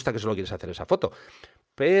porque te gusta que solo quieres hacer esa foto.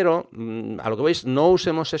 Pero, a lo que veis, no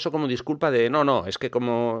usemos eso como disculpa de no, es que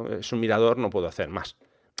como es un mirador no puedo hacer más.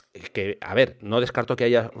 Que, a ver, no descarto que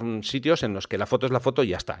haya sitios en los que la foto es la foto y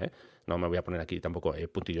ya está, ¿eh? No me voy a poner aquí tampoco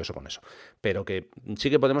puntilloso con eso. Pero que sí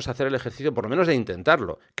que podemos hacer el ejercicio, por lo menos de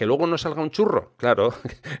intentarlo. Que luego no salga un churro, claro,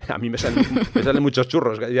 a mí me salen muchos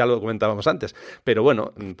churros, ya lo comentábamos antes. Pero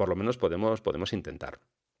bueno, por lo menos podemos intentar.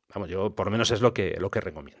 Vamos, yo por lo menos es lo que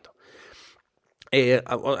recomiendo.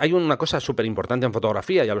 Hay una cosa súper importante en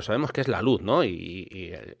fotografía, ya lo sabemos, que es la luz, ¿no?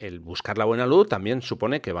 Y el buscar la buena luz también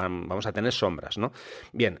supone que vamos a tener sombras, ¿no?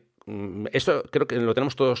 Bien, esto creo que lo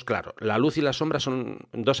tenemos todos claro. La luz y la sombra son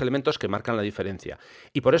dos elementos que marcan la diferencia.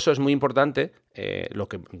 Y por eso es muy importante lo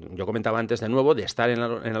que yo comentaba antes de nuevo, de estar en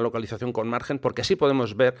la localización con margen, porque así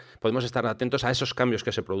podemos estar atentos a esos cambios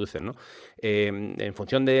que se producen, ¿no? En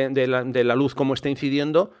función de la luz, cómo esté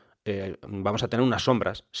incidiendo, vamos a tener unas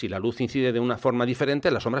sombras. Si la luz incide de una forma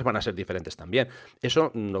diferente, las sombras van a ser diferentes también.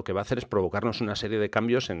 Eso lo que va a hacer es provocarnos una serie de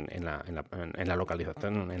cambios en la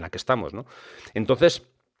localización en la que estamos, ¿no? Entonces,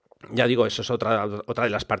 ya digo, eso es otra de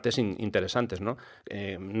las partes interesantes, ¿no?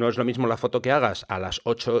 No es lo mismo la foto que hagas a las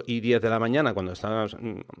 8 y 10 de la mañana cuando estás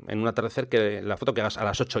en un atardecer que la foto que hagas a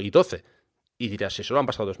las 8 y 12. Y dirás, si solo han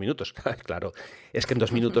pasado 2 minutos. Claro, es que en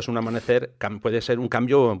 2 minutos un amanecer puede ser un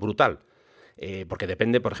cambio brutal. Porque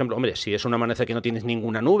depende, por ejemplo, hombre, si es un amanecer que no tienes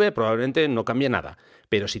ninguna nube, probablemente no cambie nada.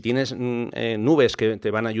 Pero si tienes nubes que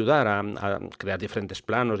te van a ayudar a crear diferentes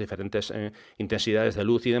planos, diferentes intensidades de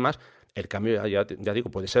luz y demás, el cambio, ya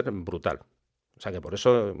digo, puede ser brutal. O sea que por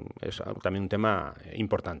eso es también un tema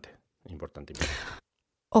importante.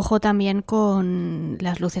 Ojo también con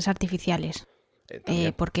las luces artificiales.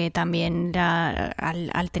 Porque también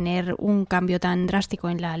al tener un cambio tan drástico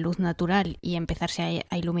en la luz natural y empezarse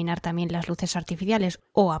a iluminar también las luces artificiales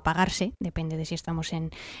o apagarse, depende de si estamos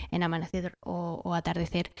en amanecer o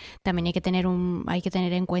atardecer, también hay que tener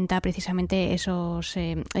en cuenta precisamente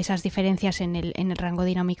esas diferencias en el rango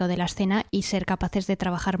dinámico de la escena y ser capaces de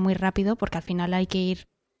trabajar muy rápido, porque al final hay que ir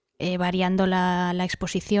variando la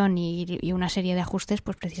exposición y una serie de ajustes,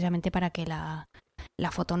 pues precisamente para que la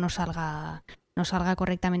foto no salga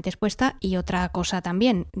correctamente expuesta. Y otra cosa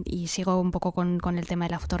también, y sigo un poco con el tema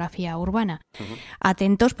de la fotografía urbana,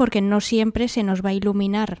 atentos porque no siempre se nos va a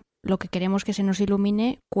iluminar lo que queremos que se nos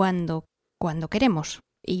ilumine cuando queremos.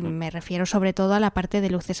 Y me refiero sobre todo a la parte de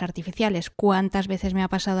luces artificiales. ¿Cuántas veces me ha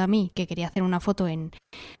pasado a mí que quería hacer una foto,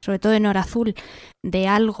 sobre todo en hora azul, de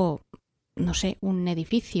algo, no sé, un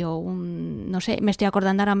edificio, no sé, me estoy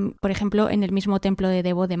acordando ahora, por ejemplo, en el mismo templo de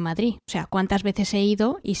Devot en Madrid. O sea, ¿cuántas veces he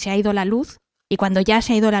ido y se ha ido la luz? Y cuando ya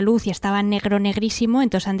se ha ido la luz y estaba negrísimo,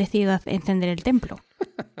 entonces han decidido encender el templo.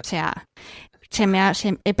 O sea,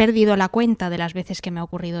 he perdido la cuenta de las veces que me ha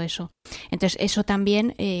ocurrido eso. Entonces, eso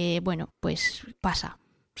también, pues pasa.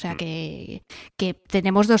 O sea, que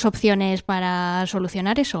tenemos dos opciones para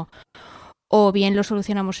solucionar eso. O bien lo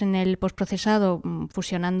solucionamos en el postprocesado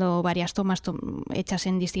fusionando varias tomas hechas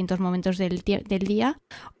en distintos momentos del día,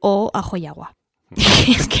 o ajo y agua.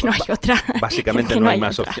 Es que no hay otra. Básicamente no hay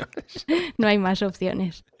más opciones. No hay más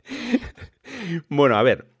opciones. Bueno, a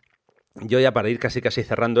ver. Yo ya para ir casi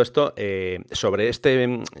cerrando esto, sobre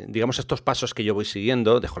estos pasos que yo voy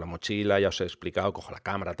siguiendo, dejo la mochila, ya os he explicado, cojo la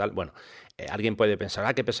cámara, tal, bueno, alguien puede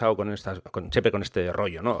pensar, qué pesado siempre con este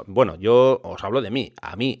rollo, ¿no? Bueno, yo os hablo de mí,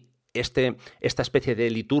 a mí esta especie de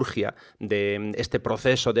liturgia, de este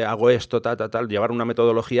proceso de hago esto, tal, llevar una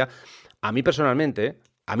metodología, a mí personalmente...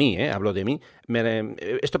 hablo de mí,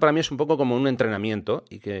 esto para mí es un poco como un entrenamiento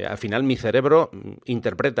y que al final mi cerebro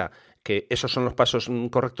interpreta que esos son los pasos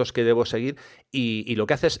correctos que debo seguir y lo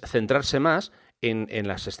que hace es centrarse más en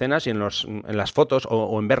las escenas y en las fotos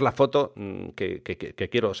o en ver la foto que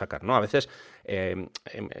quiero sacar, ¿no? A veces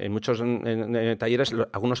en muchos talleres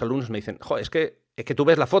algunos alumnos me dicen, es que tú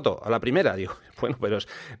ves la foto a la primera. Digo, bueno, pero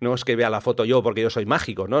no es que vea la foto yo porque yo soy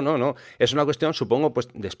mágico, no. Es una cuestión, supongo, pues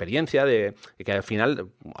de experiencia, de que al final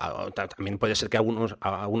también puede ser que a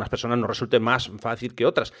algunas personas nos resulte más fácil que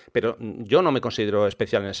otras, pero yo no me considero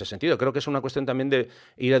especial en ese sentido. Creo que es una cuestión también de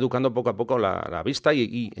ir educando poco a poco la vista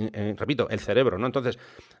y repito, el cerebro, ¿no? Entonces,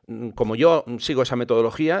 como yo sigo esa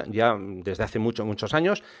metodología ya desde hace muchos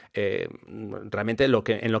años, realmente en lo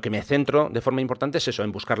que me centro de forma importante es eso,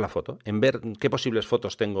 en buscar la foto, en ver qué posibles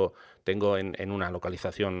fotos tengo en una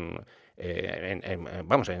localización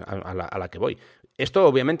a la que voy. Esto,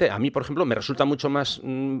 obviamente, a mí, por ejemplo, me resulta mucho más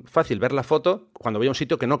fácil ver la foto cuando voy a un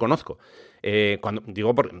sitio que no conozco.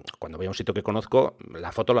 Cuando voy a un sitio que conozco,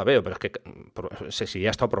 la foto la veo, pero es que si ya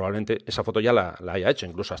he estado, probablemente esa foto ya la haya hecho,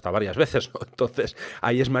 incluso hasta varias veces, ¿no? Entonces,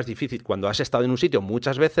 ahí es más difícil. Cuando has estado en un sitio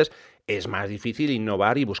muchas veces, es más difícil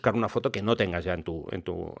innovar y buscar una foto que no tengas ya en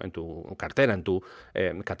tu cartera, en tu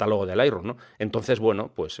catálogo de Lightroom, ¿no? Entonces,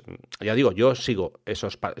 bueno, pues ya digo, yo sigo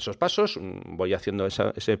esos pasos, voy haciendo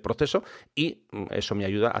ese proceso y eso me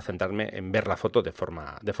ayuda a centrarme en ver la foto de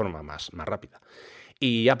forma más rápida.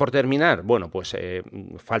 Y ya por terminar, bueno, pues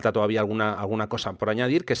falta todavía alguna cosa por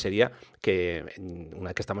añadir, que sería que una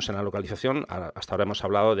vez que estamos en la localización, hasta ahora hemos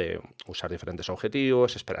hablado de usar diferentes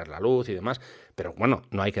objetivos, esperar la luz y demás, pero bueno,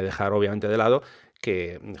 no hay que dejar obviamente de lado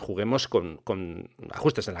que juguemos con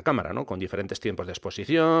ajustes en la cámara, ¿no? Con diferentes tiempos de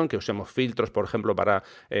exposición, que usemos filtros, por ejemplo, para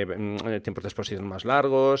tiempos de exposición más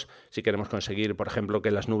largos, si queremos conseguir, por ejemplo,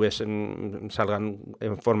 que las nubes salgan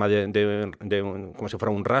en forma de como si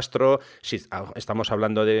fuera un rastro, si estamos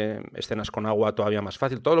hablando de escenas con agua, todavía más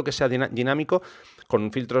fácil, todo lo que sea dinámico,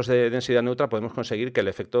 con filtros de densidad neutra podemos conseguir que el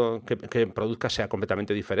efecto que produzca sea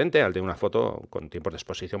completamente diferente al de una foto con tiempos de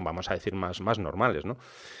exposición, vamos a decir, más normales, ¿no?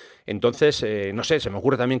 Entonces, no sé, se me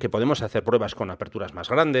ocurre también que podemos hacer pruebas con aperturas más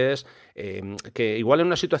grandes, que igual en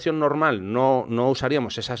una situación normal no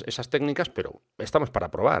usaríamos esas técnicas, pero estamos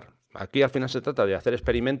para probar. Aquí al final se trata de hacer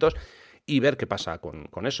experimentos y ver qué pasa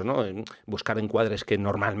con eso, ¿no? Buscar encuadres que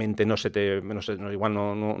normalmente no se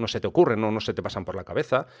te ocurren, no se te pasan por la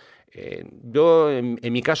cabeza. Yo,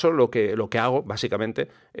 en mi caso, lo que hago, básicamente,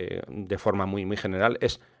 de forma muy, muy general,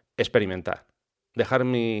 es experimentar. Dejar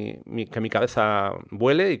que mi cabeza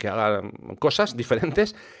vuele y que haga cosas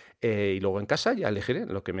diferentes y luego en casa ya elegiré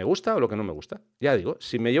lo que me gusta o lo que no me gusta. Ya digo,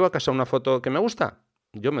 si me llevo a casa una foto que me gusta,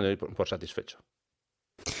 yo me doy por satisfecho.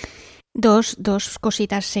 Dos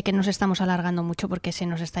cositas, sé que nos estamos alargando mucho porque se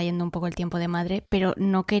nos está yendo un poco el tiempo de madre, pero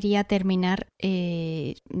no quería terminar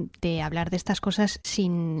de hablar de estas cosas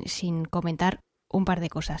sin comentar un par de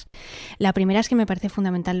cosas. La primera es que me parece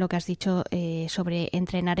fundamental lo que has dicho sobre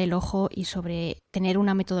entrenar el ojo y sobre tener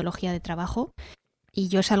una metodología de trabajo. Y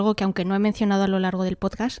yo es algo que, aunque no he mencionado a lo largo del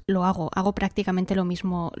podcast, lo hago prácticamente lo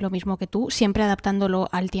mismo que tú, siempre adaptándolo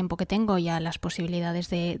al tiempo que tengo y a las posibilidades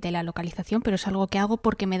de la localización, pero es algo que hago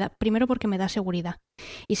primero porque me da seguridad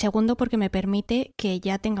y segundo porque me permite que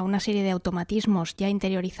ya tenga una serie de automatismos ya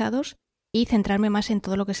interiorizados y centrarme más en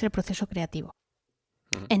todo lo que es el proceso creativo.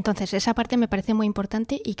 Entonces, esa parte me parece muy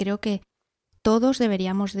importante y creo que todos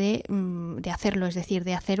deberíamos de hacerlo, es decir,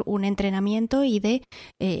 de hacer un entrenamiento y de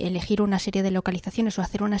elegir una serie de localizaciones o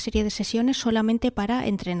hacer una serie de sesiones solamente para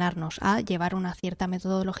entrenarnos a llevar una cierta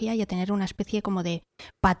metodología y a tener una especie como de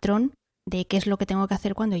patrón de qué es lo que tengo que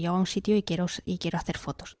hacer cuando llego a un sitio y quiero hacer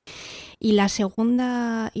fotos. Y la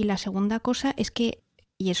segunda cosa es que,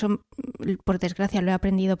 y eso por desgracia lo he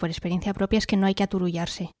aprendido por experiencia propia, es que no hay que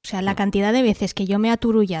aturullarse. O sea, la cantidad de veces que yo me he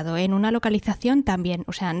aturullado en una localización también,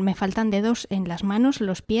 o sea, me faltan dedos en las manos,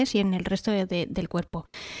 los pies y en el resto del cuerpo.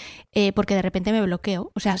 Porque de repente me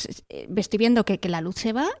bloqueo. O sea, estoy viendo que la luz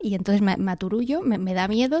se va y entonces me aturullo, me da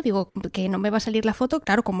miedo, digo que no me va a salir la foto.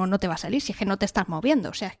 Claro, como no te va a salir, si es que no te estás moviendo,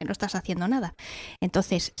 o sea, es que no estás haciendo nada.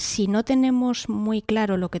 Entonces, si no tenemos muy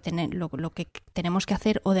claro lo que tenemos que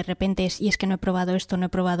hacer, o de repente es que no he probado esto, no he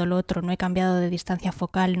probado lo otro, no he cambiado de distancia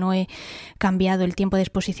focal, no he cambiado el tiempo de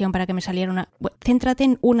exposición para que me saliera una... Bueno, céntrate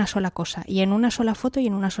en una sola cosa y en una sola foto y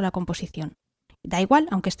en una sola composición. Da igual,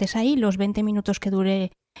 aunque estés ahí los 20 minutos que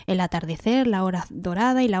dure el atardecer, la hora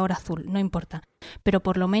dorada y la hora azul, no importa. Pero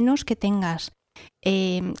por lo menos que tengas,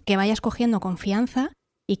 que vayas cogiendo confianza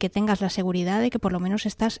y que tengas la seguridad de que por lo menos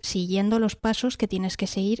estás siguiendo los pasos que tienes que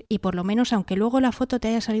seguir y por lo menos, aunque luego la foto te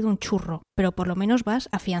haya salido un churro, pero por lo menos vas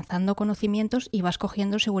afianzando conocimientos y vas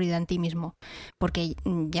cogiendo seguridad en ti mismo. Porque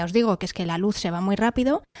ya os digo que es que la luz se va muy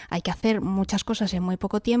rápido, hay que hacer muchas cosas en muy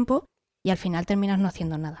poco tiempo y al final terminas no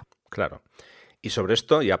haciendo nada. Claro. Y sobre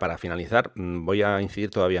esto, ya para finalizar, voy a incidir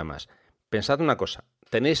todavía más. Pensad una cosa,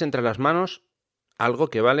 tenéis entre las manos algo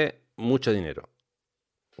que vale mucho dinero.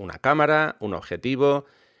 Una cámara, un objetivo,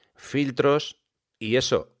 filtros, y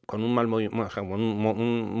eso, con un mal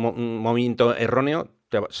un movimiento erróneo,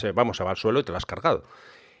 se va al suelo y te lo has cargado.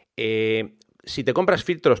 Si te compras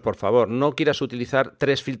filtros, por favor, no quieras utilizar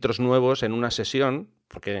 3 filtros nuevos en una sesión,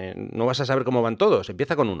 porque no vas a saber cómo van todos,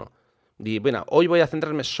 empieza con uno. Y bueno, hoy voy a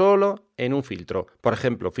centrarme solo en un filtro, por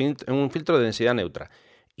ejemplo, un filtro de densidad neutra,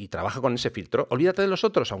 y trabaja con ese filtro. Olvídate de los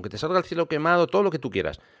otros, aunque te salga el cielo quemado, todo lo que tú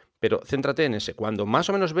quieras, pero céntrate en ese. Cuando más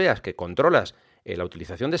o menos veas que controlas la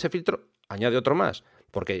utilización de ese filtro, añade otro más,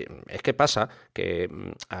 porque es que pasa que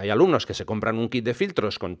hay alumnos que se compran un kit de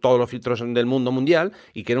filtros con todos los filtros del mundo mundial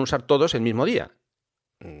y quieren usar todos el mismo día.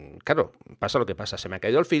 Claro, pasa lo que pasa, se me ha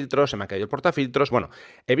caído el filtro, se me ha caído el portafiltros, bueno,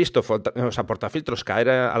 he visto portafiltros caer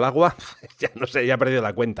al agua, ya no sé, ya he perdido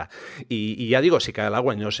la cuenta, y ya digo, si cae al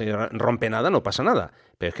agua y no se rompe nada, no pasa nada,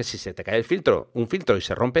 pero es que si se te cae un filtro y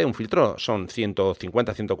se rompe un filtro son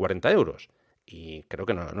 150, 140 euros, y creo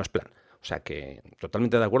que no es plan, o sea que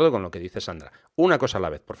totalmente de acuerdo con lo que dice Sandra, una cosa a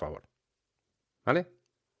la vez, por favor, ¿vale?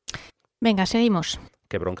 Venga, seguimos.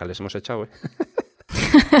 Qué bronca les hemos echado, ¿eh?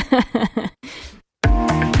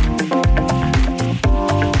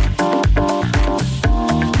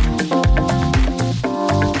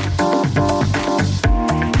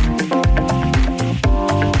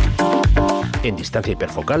 En Distancia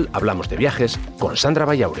Hiperfocal hablamos de viajes con Sandra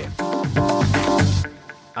Vallaure.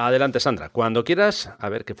 Adelante, Sandra. Cuando quieras, a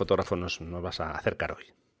ver qué fotógrafo nos vas a acercar hoy.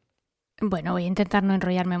 Bueno, voy a intentar no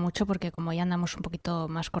enrollarme mucho porque como ya andamos un poquito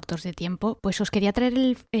más cortos de tiempo, pues os quería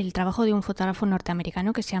traer el trabajo de un fotógrafo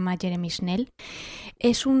norteamericano que se llama Jeremy Snell.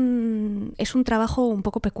 Es un trabajo un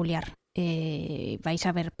poco peculiar. Vais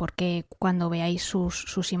a ver por qué cuando veáis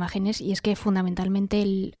sus imágenes, y es que fundamentalmente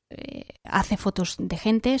él hace fotos de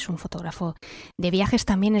gente, es un fotógrafo de viajes,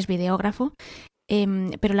 también es videógrafo,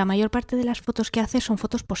 pero la mayor parte de las fotos que hace son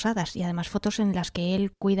fotos posadas y además fotos en las que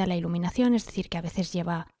él cuida la iluminación, es decir, que a veces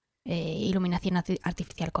lleva iluminación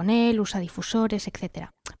artificial con él, usa difusores,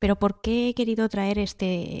 etcétera. Pero ¿por qué he querido traer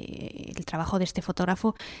el trabajo de este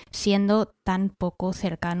fotógrafo siendo tan poco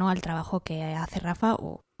cercano al trabajo que hace Rafa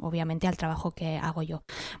o obviamente al trabajo que hago yo?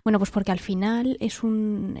 Bueno, pues porque al final es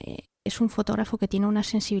un fotógrafo que tiene una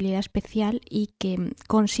sensibilidad especial y que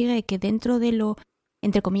consigue que dentro de lo,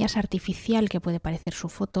 entre comillas, artificial que puede parecer su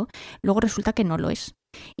foto, luego resulta que no lo es.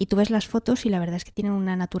 Y tú ves las fotos y la verdad es que tienen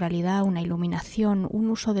una naturalidad, una iluminación, un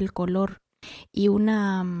uso del color y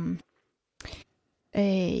una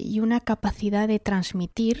capacidad de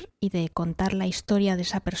transmitir y de contar la historia de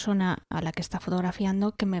esa persona a la que está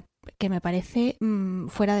fotografiando que me parece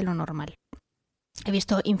fuera de lo normal. He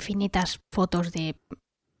visto infinitas fotos de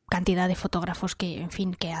cantidad de fotógrafos que, en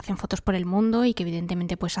fin, que hacen fotos por el mundo y que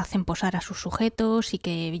evidentemente pues hacen posar a sus sujetos y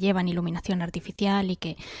que llevan iluminación artificial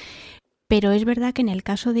pero es verdad que en el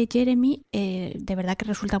caso de Jeremy de verdad que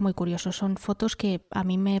resulta muy curioso. Son fotos que a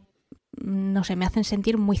mí me hacen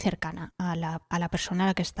sentir muy cercana a la persona a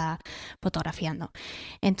la que está fotografiando.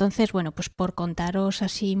 Entonces, bueno, pues por contaros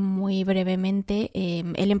así muy brevemente,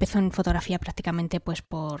 él empezó en fotografía prácticamente pues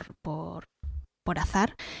por por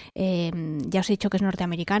azar. Ya os he dicho que es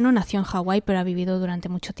norteamericano, nació en Hawái, pero ha vivido durante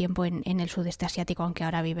mucho tiempo en el sudeste asiático, aunque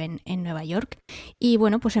ahora vive en Nueva York. Y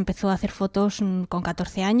bueno, pues empezó a hacer fotos con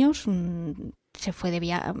 14 años, se fue de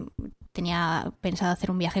viaje, tenía pensado hacer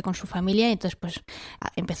un viaje con su familia y entonces pues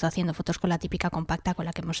empezó haciendo fotos con la típica compacta con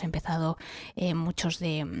la que hemos empezado muchos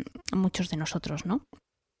de nosotros, ¿no?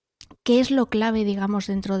 ¿Qué es lo clave, digamos,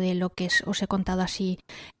 dentro de lo que os he contado así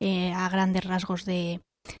a grandes rasgos de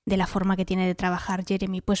la forma que tiene de trabajar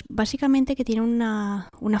Jeremy? Pues básicamente que tiene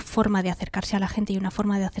una forma de acercarse a la gente y una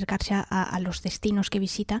forma de acercarse a los destinos que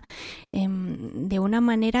visita de una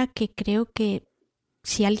manera que creo que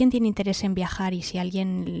si alguien tiene interés en viajar y si a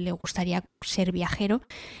alguien le gustaría ser viajero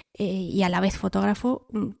y a la vez fotógrafo,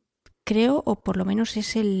 creo, o por lo menos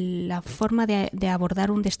es la forma de abordar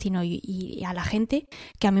un destino y a la gente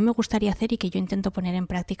que a mí me gustaría hacer y que yo intento poner en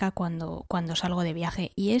práctica cuando salgo de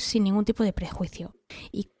viaje, y es sin ningún tipo de prejuicio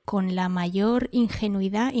y con la mayor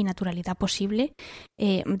ingenuidad y naturalidad posible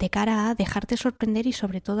de cara a dejarte sorprender y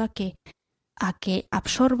sobre todo a que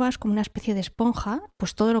absorbas como una especie de esponja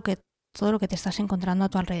pues todo lo que te estás encontrando a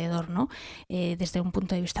tu alrededor, ¿no? Desde un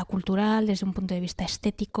punto de vista cultural, desde un punto de vista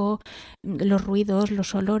estético, los ruidos,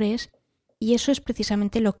 los olores, y eso es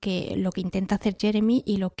precisamente lo que intenta hacer Jeremy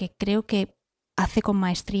y lo que creo que hace con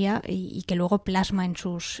maestría y que luego plasma en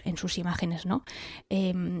sus imágenes, ¿no?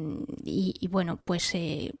 Y bueno, pues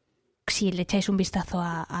si le echáis un vistazo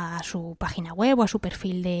a su página web o a su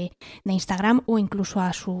perfil de Instagram o incluso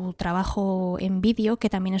a su trabajo en vídeo, que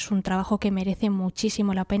también es un trabajo que merece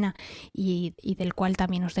muchísimo la pena y del cual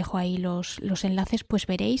también os dejo ahí los enlaces, pues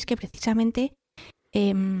veréis que precisamente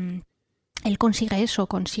él consigue eso,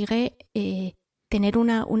 consigue tener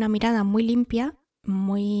una mirada muy limpia,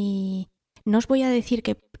 muy... No os voy a decir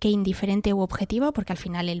que indiferente u objetiva, porque al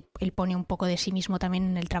final él pone un poco de sí mismo también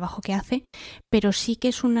en el trabajo que hace, pero sí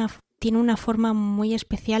que tiene una forma muy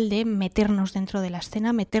especial de meternos dentro de la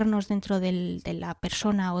escena, meternos dentro de la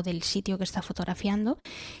persona o del sitio que está fotografiando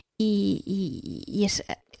y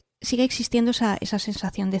sigue existiendo esa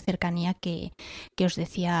sensación de cercanía que os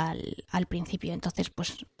decía al principio. Entonces,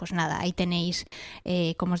 pues nada, ahí tenéis,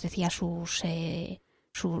 como os decía,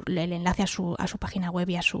 el enlace a su página web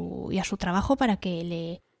y a su trabajo para que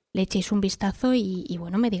le echéis un vistazo y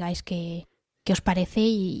bueno, me digáis qué os parece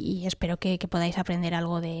y espero que podáis aprender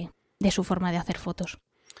algo de su forma de hacer fotos.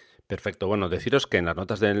 Perfecto. Bueno, deciros que en las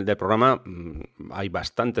notas del programa hay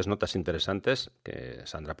bastantes notas interesantes que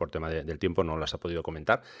Sandra, por tema del tiempo, no las ha podido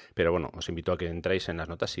comentar, pero bueno, os invito a que entréis en las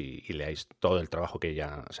notas y leáis todo el trabajo que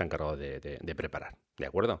ella se ha encargado de preparar. ¿De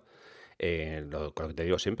acuerdo? Lo que te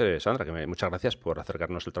digo siempre, Sandra, que muchas gracias por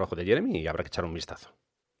acercarnos el trabajo de Jeremy y habrá que echar un vistazo.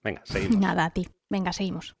 Venga, seguimos. Nada, a ti. Venga,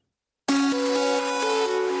 seguimos.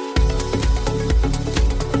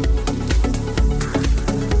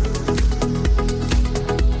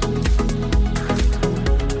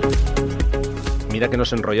 Mira que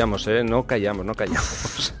nos enrollamos, ¿eh? No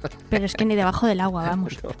callamos. Pero es que ni debajo del agua,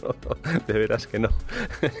 vamos. No, de veras que no.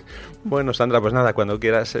 Bueno, Sandra, pues nada, cuando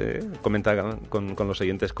quieras comentar con los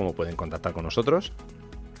oyentes cómo pueden contactar con nosotros.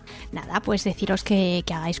 Nada, pues deciros que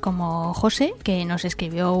hagáis como José, que nos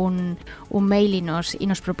escribió un mail y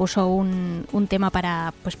nos propuso un tema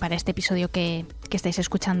para este episodio que estáis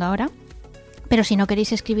escuchando ahora. Pero si no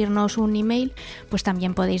queréis escribirnos un email, pues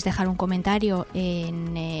también podéis dejar un comentario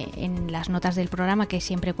en las notas del programa que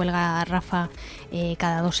siempre cuelga Rafa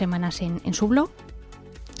cada 2 semanas en su blog.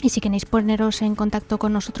 Y si queréis poneros en contacto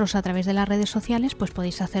con nosotros a través de las redes sociales, pues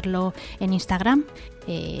podéis hacerlo en Instagram,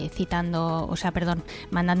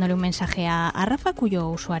 mandándole un mensaje a Rafa, cuyo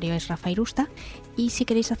usuario es Rafa Irusta. Y si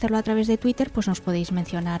queréis hacerlo a través de Twitter, pues nos podéis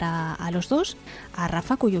mencionar a los dos, a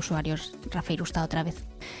Rafa, cuyo usuario es Rafa Irusta otra vez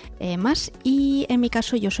más. Y en mi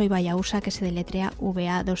caso yo soy Vallausa, que se deletrea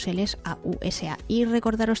VA2LSAUSA. Y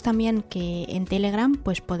recordaros también que en Telegram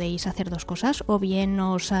pues podéis hacer 2 cosas, o bien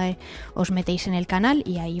os metéis en el canal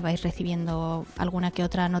y ahí vais recibiendo alguna que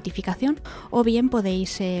otra notificación, o bien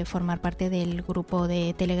podéis formar parte del grupo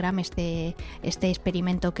de Telegram, este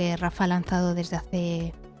experimento que Rafa ha lanzado desde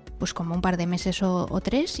hace pues como un par de meses o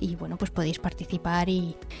 3, y bueno, pues podéis participar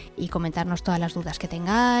y comentarnos todas las dudas que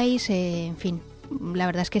tengáis, en fin. La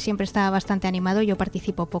verdad es que siempre está bastante animado. Yo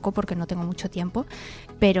participo poco porque no tengo mucho tiempo,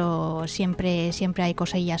 pero siempre hay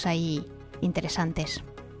cosillas ahí interesantes.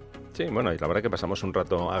 Sí, bueno, y la verdad que pasamos un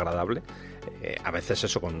rato agradable, a veces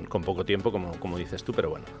eso con poco tiempo, como dices tú,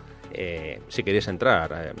 pero bueno, si queréis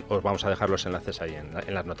entrar, os vamos a dejar los enlaces ahí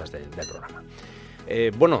en las notas del programa.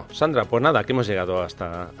 Bueno, Sandra, pues nada, que hemos llegado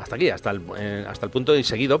hasta aquí, hasta el punto y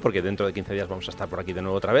seguido, porque dentro de 15 días vamos a estar por aquí de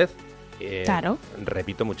nuevo otra vez. Claro.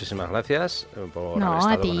 Repito, muchísimas gracias por haber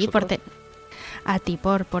estado con nosotros. A ti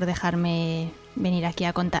por dejarme venir aquí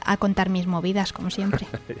a contar mis movidas, como siempre.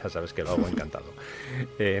 Ya sabes que lo hago encantado.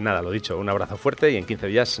 Nada, lo dicho, un abrazo fuerte y en 15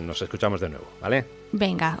 días nos escuchamos de nuevo, ¿vale?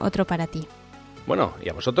 Venga, otro para ti. Bueno, y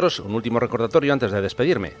a vosotros un último recordatorio antes de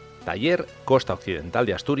despedirme. Taller Costa Occidental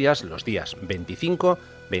de Asturias los días 25,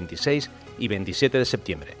 26 y 27 de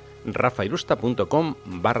septiembre.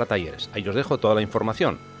 rafairusta.com/talleres. Ahí os dejo toda la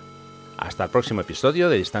información. Hasta el próximo episodio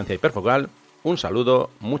de Distancia Hiperfocal. Un saludo,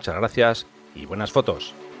 muchas gracias y buenas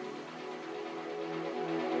fotos.